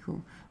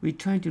cycle. We're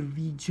trying to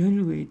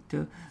regenerate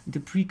the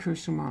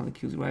precursor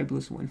molecules,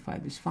 ribulose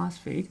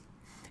 1,5-bisphosphate,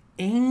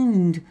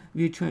 and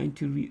we're trying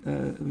to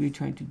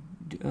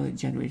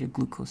generate a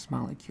glucose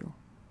molecule,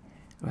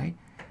 right?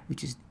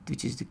 Which is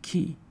the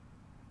key.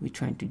 We're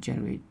trying to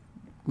generate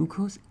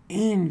glucose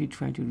and we're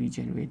trying to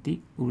regenerate the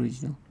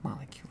original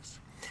molecules.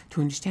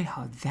 To understand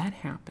how that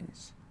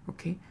happens,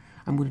 okay,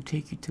 I'm going to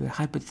take you to a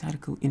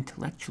hypothetical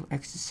intellectual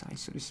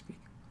exercise, so to speak.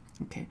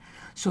 Okay,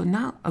 so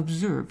now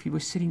observe, if you were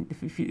sitting,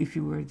 if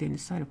you were there in the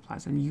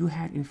cytoplasm and you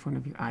had in front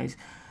of your eyes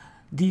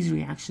these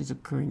reactions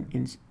occurring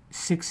in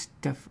 6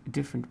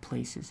 different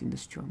places in the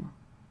stroma.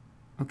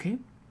 Okay,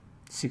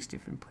 6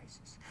 different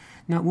places.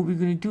 Now what we're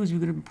going to do is we're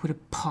going to put a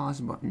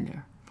pause button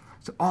there.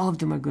 So all of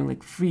them are going to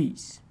like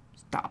freeze,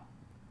 stop,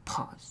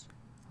 pause.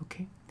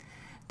 Okay,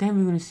 then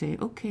we're going to say,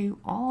 okay,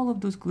 all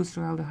of those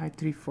glyceraldehyde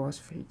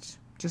 3-phosphates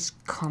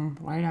just come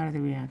right out of the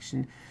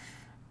reaction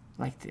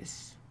like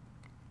this.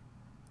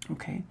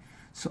 Okay,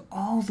 so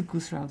all the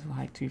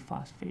glyceraldehyde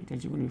 3-phosphate are going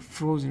to be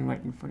frozen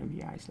right in front of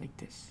your eyes like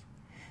this.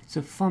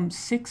 So from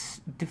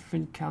 6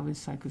 different Calvin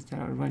cycles that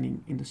are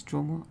running in the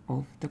stroma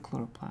of the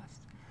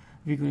chloroplast,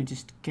 we're going to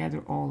just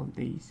gather all of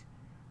these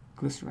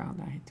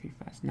glyceraldehyde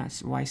 3-phosphate. Now,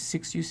 why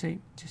 6 you say?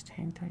 Just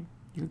hang tight,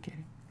 you'll get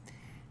it.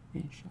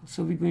 Inshallah.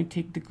 So we're going to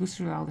take the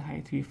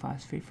glyceraldehyde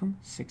 3-phosphate from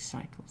 6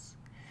 cycles.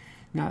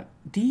 Now,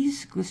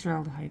 these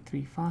glyceraldehyde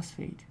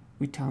 3-phosphate,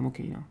 we tell them,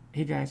 okay,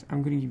 hey guys,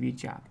 I'm going to give you a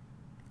job.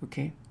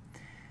 Okay,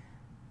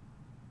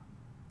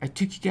 I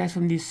took you guys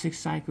from these 6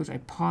 cycles, I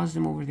paused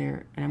them over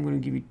there, and I'm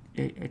going to give you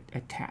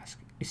a task.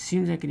 It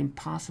seems like an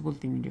impossible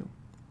thing to do,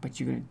 but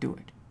you're going to do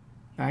it,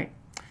 right?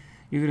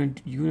 You're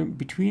gonna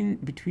between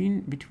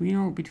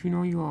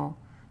all you all,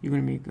 you're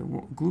gonna make a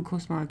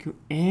glucose molecule,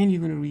 and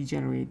you're gonna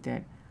regenerate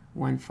that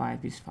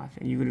 1,5-bisphosphate,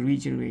 and you're gonna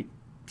regenerate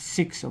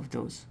 6 of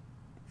those.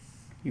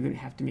 You're gonna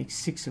have to make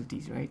 6 of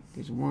these, right?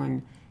 There's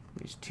 1,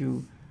 there's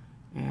 2,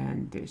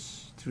 and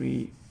there's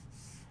 3,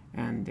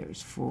 and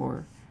there's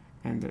 4,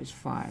 and there's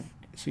 5.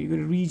 So you're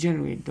going to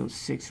regenerate those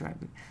 6, right?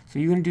 So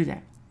you're going to do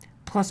that.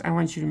 Plus, I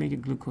want you to make a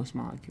glucose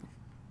molecule.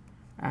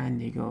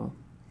 And they go,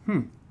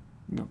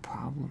 no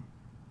problem.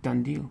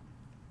 Done deal.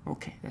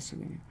 Okay, that's what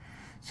we're going to do.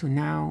 So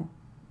now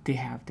they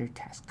have their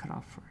task cut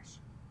off first.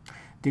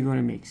 They're going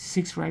to make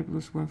 6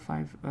 ribose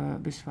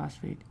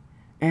 1,5-bisphosphate,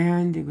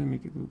 and they're going to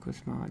make a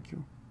glucose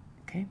molecule.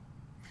 Okay?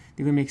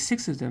 They're going to make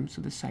 6 of them,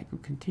 so the cycle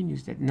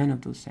continues, that none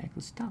of those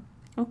cycles stop.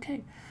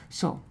 Okay,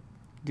 so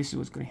this is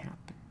what's going to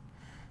happen.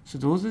 So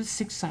those are the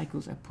 6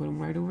 cycles. I put them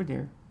right over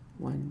there.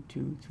 1,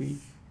 2, 3,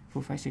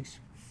 4, 5, 6.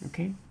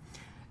 Okay?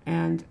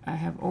 And I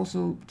have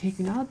also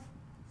taken out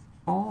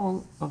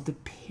all of the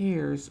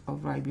pairs of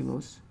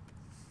ribulose,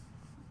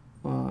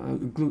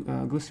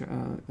 glyceride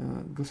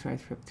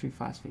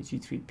 3-phosphate,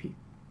 G3P.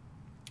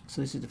 So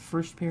this is the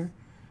first pair.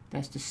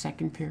 That's the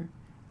second pair.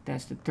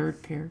 That's the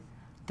third pair.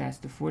 That's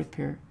the fourth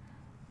pair.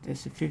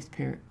 That's the fifth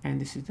pair.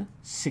 And this is the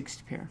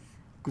 6th pair.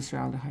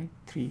 Glyceraldehyde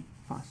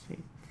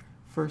 3-phosphate.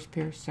 First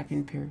pair,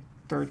 second pair,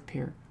 third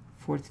pair,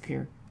 fourth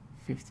pair,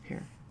 fifth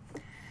pair.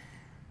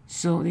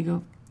 So they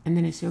go, and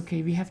then I say,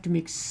 okay, we have to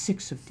make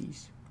 6 of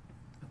these.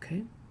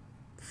 Okay,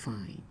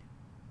 fine,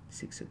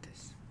 6 of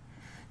this.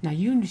 Now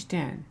you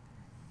understand,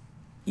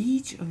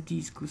 each of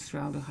these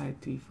glyceraldehyde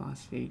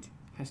 3-phosphate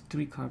has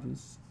 3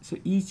 carbons, so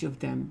each of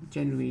them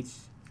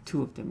generates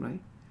 2 of them,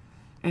 right?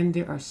 And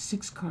there are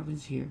 6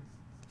 carbons here,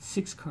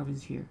 6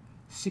 carbons here,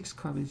 6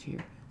 carbons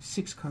here,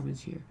 6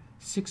 carbons here,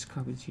 6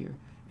 carbons here,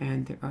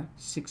 and there are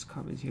 6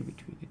 carbons here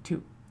between the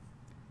 2.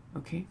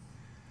 Okay,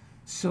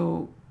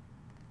 so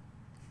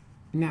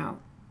now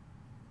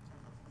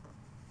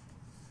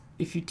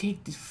if you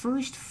take the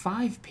first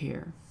 5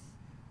 pair,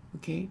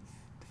 okay,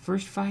 the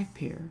first 5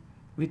 pair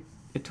with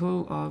a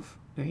total of,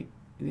 right,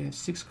 they have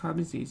 6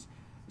 carbons each,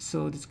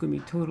 so that's going to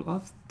be a total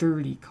of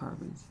 30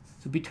 carbons.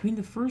 So between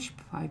the first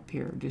 5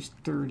 pair, there's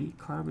 30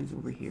 carbons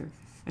over here,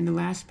 and the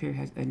last pair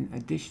has an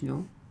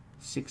additional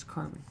 6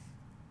 carbon.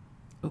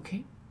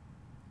 Okay,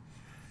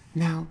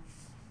 now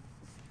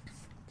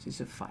this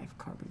is a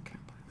 5-carbon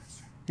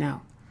complex.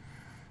 Now,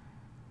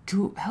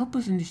 to help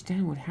us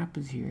understand what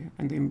happens here,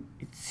 and the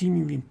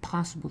seemingly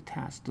impossible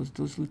task those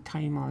little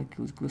tiny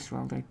molecules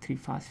glyceraldehyde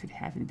 3-phosphate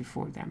having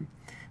before them,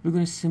 we're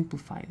going to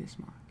simplify this,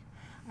 Mark.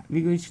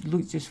 We're going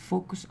to just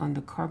focus on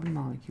the carbon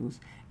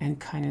molecules and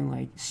kind of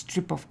like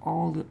strip off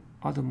all the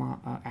other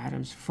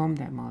atoms from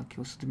that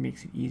molecule, so it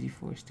makes it easy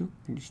for us to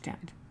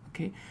understand.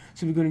 Okay,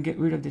 so we're going to get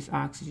rid of this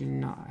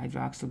oxygen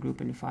hydroxyl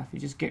group and the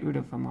phosphate. Just get rid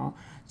of them all.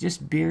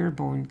 Just bare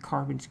bone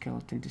carbon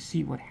skeleton to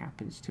see what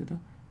happens to the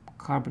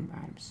carbon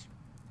atoms.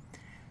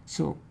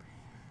 So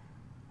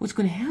what's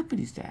going to happen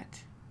is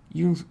that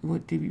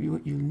what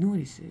you'll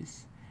notice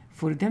is,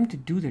 for them to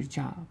do their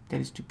job,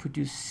 that is to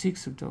produce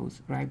 6 of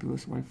those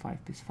ribulose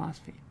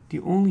 1,5-bisphosphate, they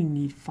only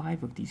need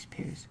 5 of these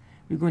pairs.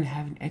 We're going to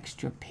have an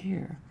extra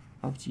pair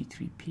of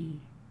G3P.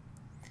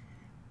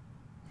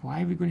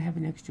 Why are we going to have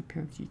an extra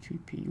pair of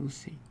G3P? You'll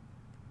see.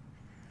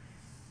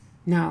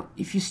 Now,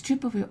 if you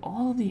strip away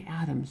all of the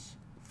atoms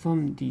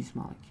from these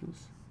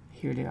molecules,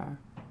 here they are,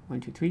 1,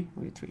 2, 3,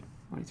 1, 2, 3,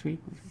 1, 2, 3, 1,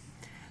 2, 3.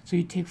 So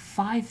you take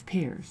 5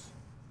 pairs,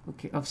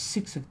 okay, of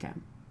 6 of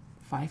them,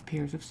 5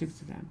 pairs of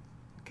 6 of them,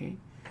 Okay,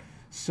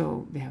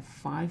 so they have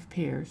 5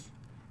 pairs,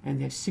 and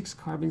they have 6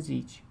 carbons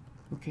each.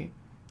 Okay,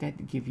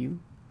 that give you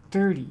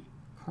 30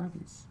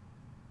 carbons,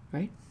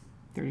 right?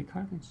 30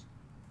 carbons.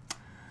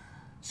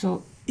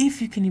 So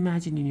if you can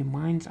imagine in your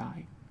mind's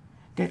eye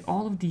that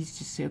all of these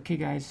just say, okay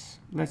guys,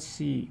 let's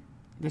see,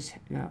 let's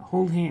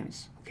hold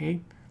hands,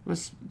 okay?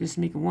 Let's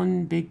make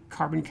one big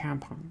carbon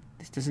compound.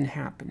 This doesn't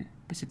happen.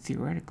 It's a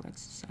theoretical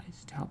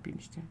exercise to help you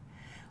understand.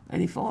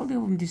 And if all of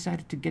them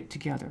decided to get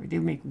together,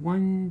 they'll make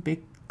one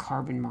big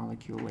carbon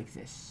molecule like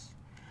this.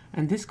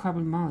 And this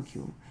carbon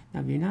molecule,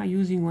 now we're not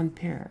using one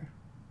pair.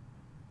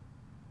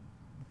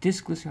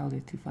 This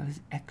glyceraldehyde 3-phosphate is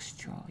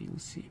extra, you'll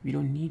see. We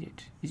don't need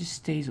it. It just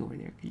stays over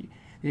there.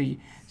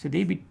 So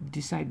they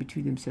decide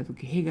between themselves,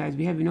 okay, hey guys,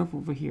 we have enough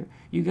over here.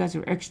 You guys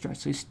are extra,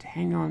 so just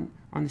hang on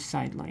the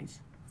sidelines.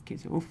 Okay,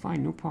 so, oh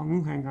fine, no problem,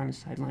 we'll hang on the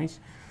sidelines.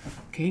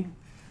 Okay,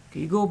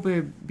 you go over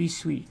there, be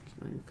sweet.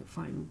 Okay,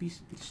 fine, we'll be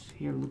just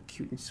here, look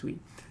cute and sweet.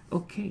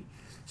 Okay,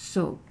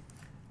 so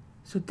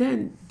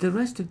then the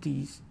rest of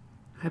these,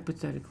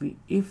 hypothetically,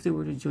 if they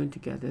were to join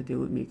together, they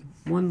would make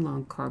one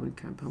long carbon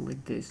compound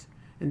like this.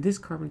 And this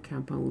carbon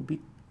compound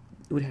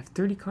would have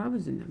 30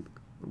 carbons in them.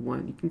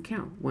 One, you can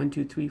count. 1,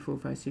 2, 3, 4,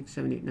 5, 6,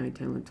 7, 8, 9,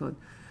 10, 11, 12,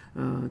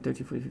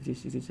 13, 14, 15,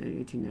 16, 17,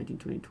 18, 19,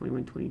 20,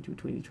 21, 22,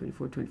 23,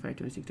 24, 25,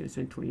 26,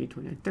 27, 28,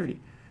 29, 30.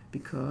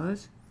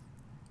 Because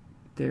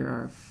there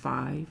are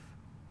 5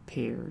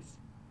 pairs,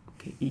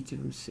 okay, each of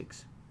them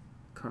 6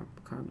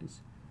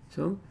 carbons.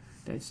 So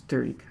that's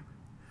 30 carbons.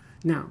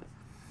 Now,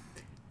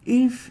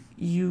 if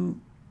you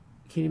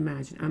can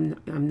imagine,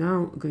 I'm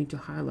now going to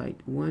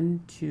highlight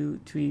 1, 2,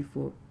 3,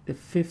 4, the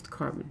 5th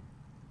carbon.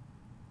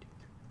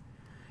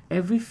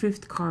 Every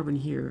 5th carbon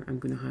here, I'm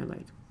going to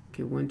highlight.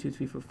 Okay, 1, 2,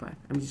 3, 4, 5.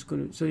 I'm just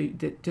going to, so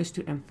that, just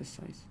to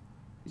emphasize.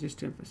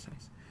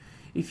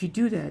 If you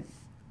do that,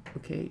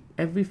 okay,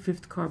 every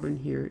 5th carbon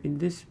here in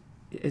this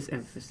is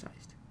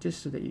emphasized,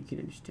 just so that you can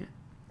understand.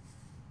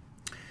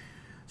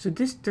 So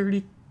this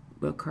 30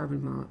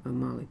 carbon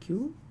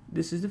molecule,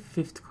 this is the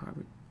 5th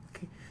carbon.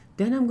 Okay,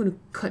 then I'm going to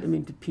cut them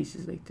into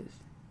pieces like this.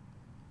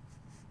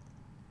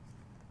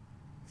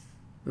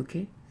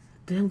 Okay,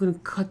 then I'm going to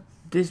cut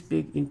this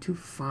big into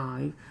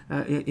 5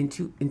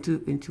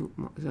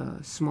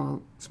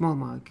 small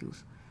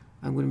molecules.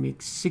 I'm going to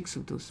make 6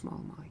 of those small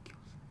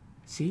molecules.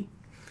 See,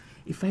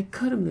 if I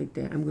cut them like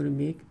that, I'm going to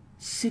make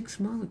 6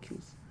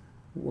 molecules.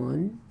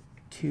 1,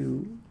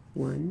 2,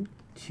 1,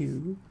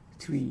 2,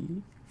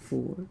 3,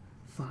 4,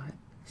 5,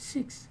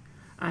 6.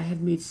 I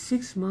have made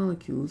 6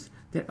 molecules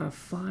that are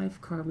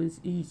 5 carbons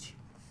each.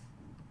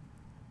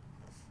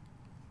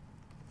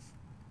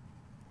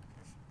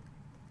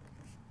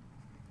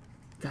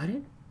 Got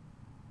it?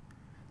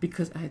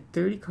 Because I had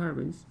 30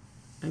 carbons,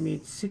 I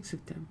made 6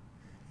 of them.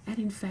 And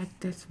in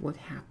fact, that's what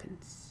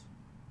happens.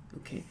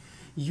 Okay,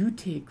 you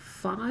take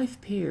 5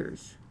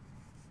 pairs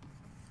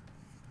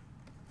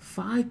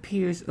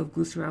of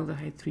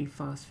glyceraldehyde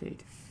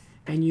 3-phosphate,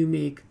 and you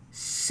make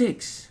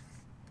 6.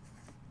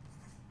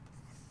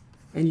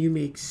 And you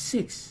make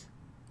 6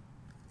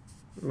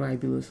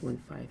 ribulose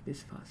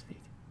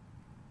 1,5-bisphosphate.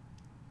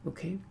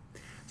 Okay?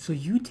 So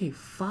you take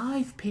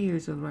 5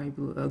 pairs of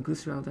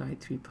glyceraldehyde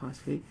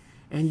 3-phosphate,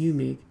 and you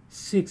make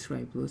 6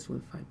 ribulose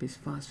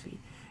 1,5-bisphosphate.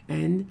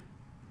 And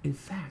in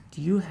fact,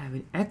 you have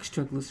an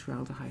extra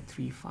glyceraldehyde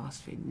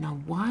 3-phosphate. Now,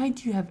 why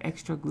do you have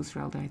extra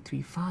glyceraldehyde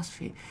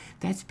 3-phosphate?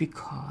 That's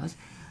because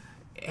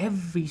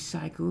every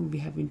cycle we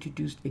have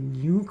introduced a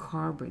new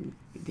carbon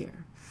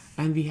there.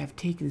 And we have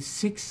taken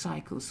 6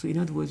 cycles. So in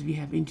other words, we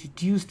have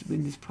introduced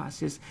in this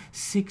process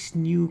 6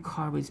 new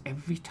carbons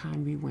every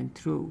time we went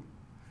through.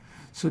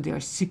 So there are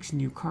 6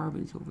 new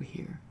carbons over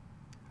here.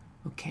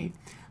 Okay?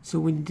 So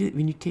when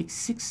you take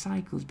 6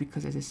 cycles,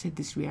 because as I said,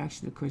 this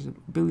reaction occurs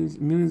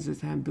millions of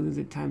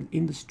times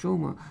in the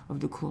stroma of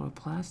the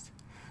chloroplast,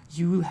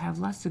 you will have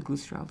lots of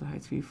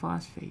glyceraldehyde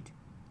 3-phosphate.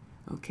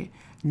 Okay,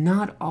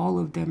 not all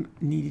of them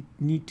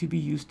need to be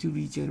used to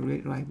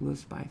regenerate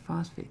ribulose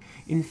biphosphate.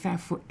 In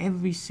fact, for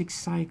every 6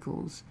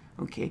 cycles,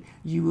 okay,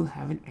 you will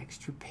have an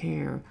extra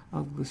pair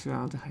of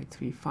glyceraldehyde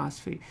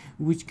 3-phosphate,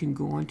 which can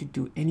go on to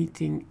do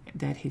anything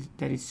that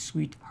its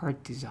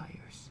sweetheart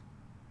desires.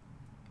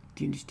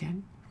 Do you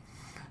understand?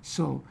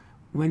 So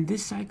when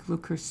this cycle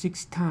occurs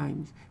 6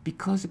 times,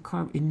 because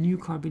a new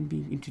carbon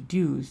being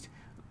introduced,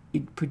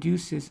 it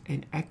produces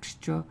an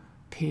extra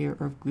pair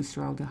of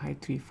glyceraldehyde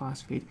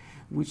 3-phosphate,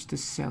 which the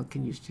cell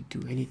can use to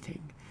do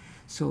anything.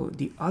 So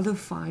the other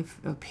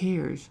 5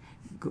 pairs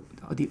go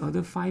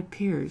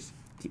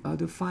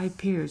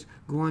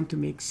on to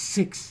make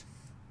 6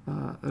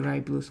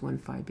 ribulose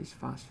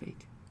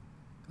 1,5-bisphosphate.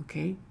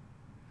 Okay,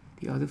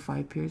 the other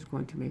 5 pairs go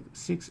on to make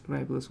 6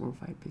 ribulose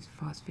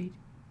 1,5-bisphosphate,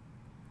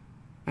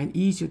 and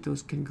each of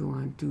those can go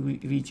on to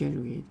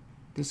regenerate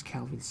this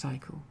Calvin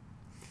cycle,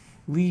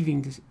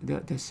 leaving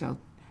the cell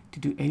to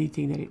do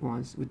anything that it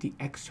wants with the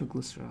extra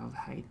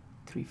glyceraldehyde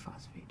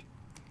 3-phosphate.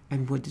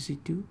 And what does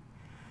it do?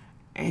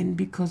 And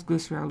because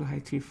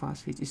glyceraldehyde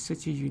 3-phosphate is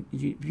such a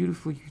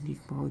beautiful,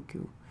 unique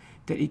molecule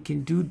that it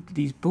can do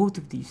both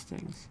of these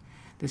things,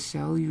 the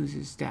cell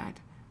uses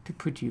that to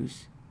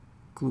produce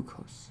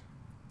glucose.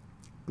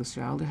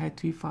 Glyceraldehyde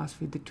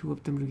 3-phosphate, the two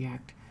of them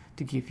react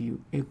to give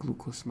you a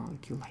glucose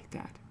molecule like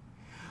that.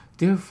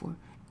 Therefore,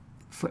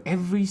 for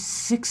every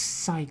 6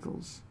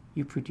 cycles,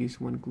 you produce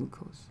 1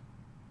 glucose.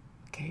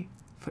 Okay?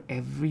 For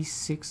every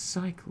 6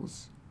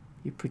 cycles,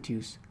 you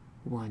produce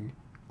 1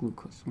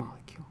 glucose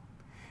molecule.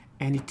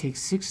 And it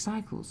takes 6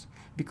 cycles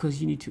because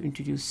you need to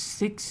introduce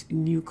 6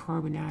 new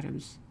carbon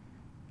atoms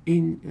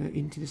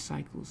into the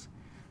cycles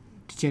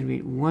to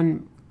generate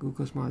 1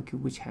 glucose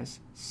molecule which has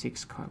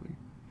 6 carbon.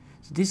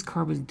 So these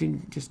carbons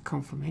didn't just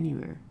come from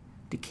anywhere.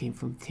 They came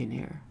from thin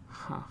air.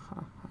 Ha,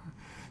 ha, ha.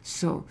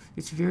 So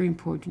it's very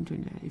important to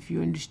know. If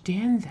you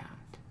understand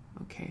that,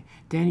 okay,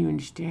 then you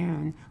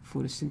understand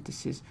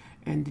photosynthesis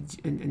and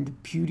the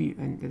beauty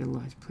and the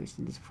lies placed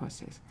in this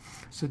process.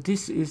 So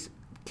this is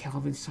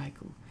Calvin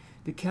cycle.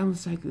 The Calvin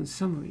cycle, in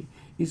summary,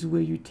 is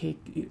where you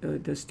take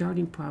the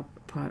starting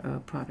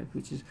product,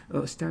 which is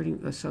starting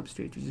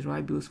substrate, which is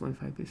ribose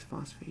 1,5-base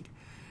phosphate,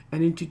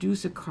 and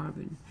introduce a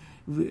carbon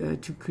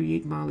to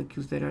create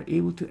molecules that are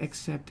able to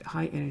accept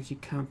high energy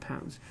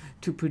compounds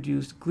to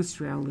produce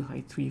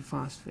glyceraldehyde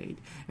 3-phosphate.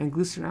 And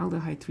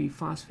glyceraldehyde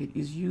 3-phosphate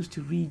is used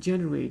to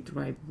regenerate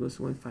ribose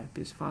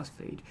 1,5-base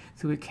phosphate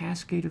through a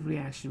cascade of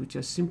reactions which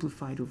are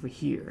simplified over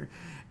here.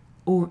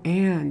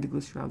 And the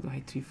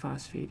glyceraldehyde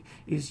 3-phosphate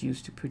is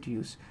used to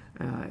produce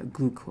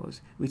glucose,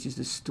 which is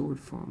the stored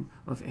form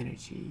of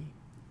energy.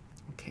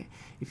 Okay,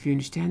 if you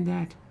understand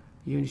that,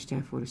 you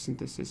understand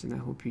photosynthesis, and I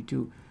hope you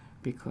do,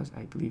 because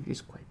I believe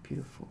it's quite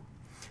beautiful.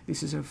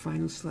 This is our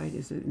final slide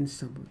as in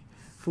summary.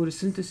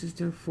 Photosynthesis,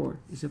 therefore,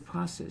 is a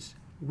process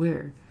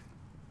where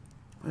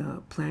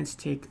plants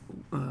take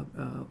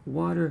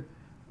water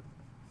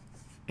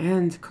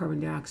and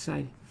carbon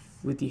dioxide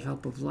with the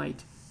help of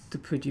light to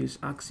produce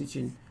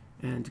oxygen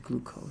and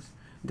glucose.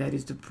 That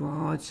is the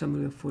broad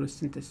summary of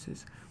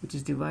photosynthesis, which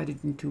is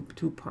divided into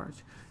 2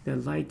 parts: the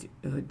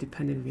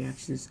light-dependent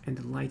reactions and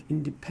the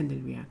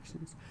light-independent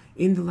reactions.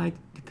 In the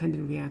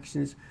light-dependent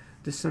reactions,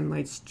 the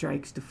sunlight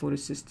strikes the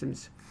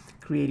photosystems,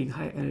 creating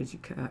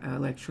high-energy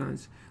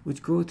electrons,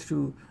 which go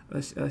through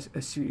a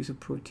series of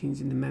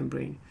proteins in the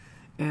membrane,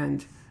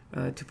 and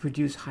to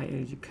produce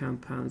high-energy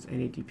compounds,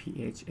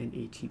 NADPH and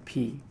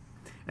ATP.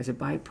 As a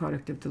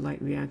byproduct of the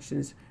light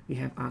reactions, we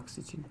have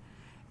oxygen.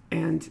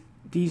 And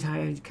these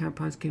high-energy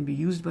compounds can be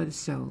used by the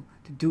cell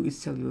to do its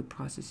cellular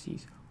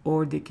processes,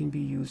 or they can be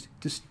used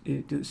to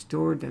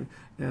store them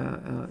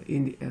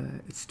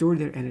store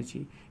their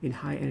energy in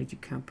high-energy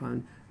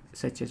compound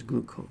such as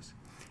glucose.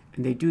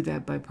 And they do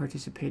that by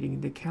participating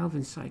in the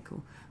Calvin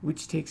cycle,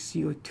 which takes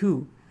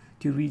CO2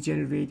 to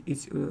regenerate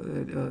its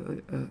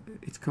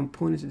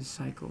components of the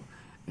cycle,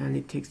 and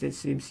it takes that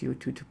same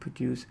CO2 to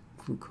produce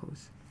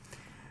glucose.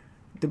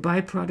 The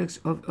byproducts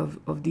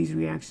of these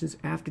reactions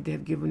after they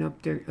have given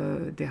up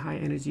their high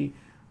energy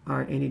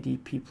are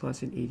NADP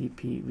plus and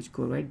ADP, which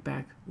go right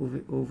back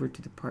over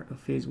to the part of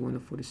phase 1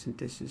 of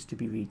photosynthesis to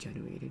be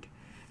regenerated.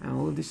 And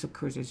all of this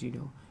occurs, as you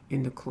know,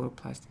 in the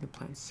chloroplast in the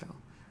plant cell.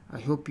 I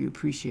hope you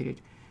appreciate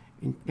it.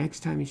 And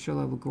next time,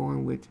 inshallah, we'll go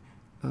on with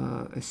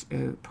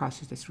a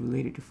process that's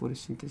related to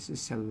photosynthesis,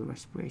 cellular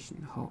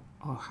respiration,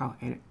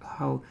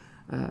 how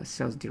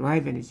cells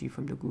derive energy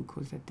from the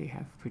glucose that they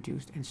have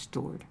produced and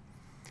stored.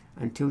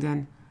 Until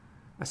then,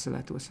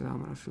 as-salatu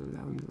was-salamu ala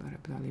rasulillah wa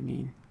ala alihi wa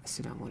sahbihi.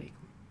 Assalamu alaikum.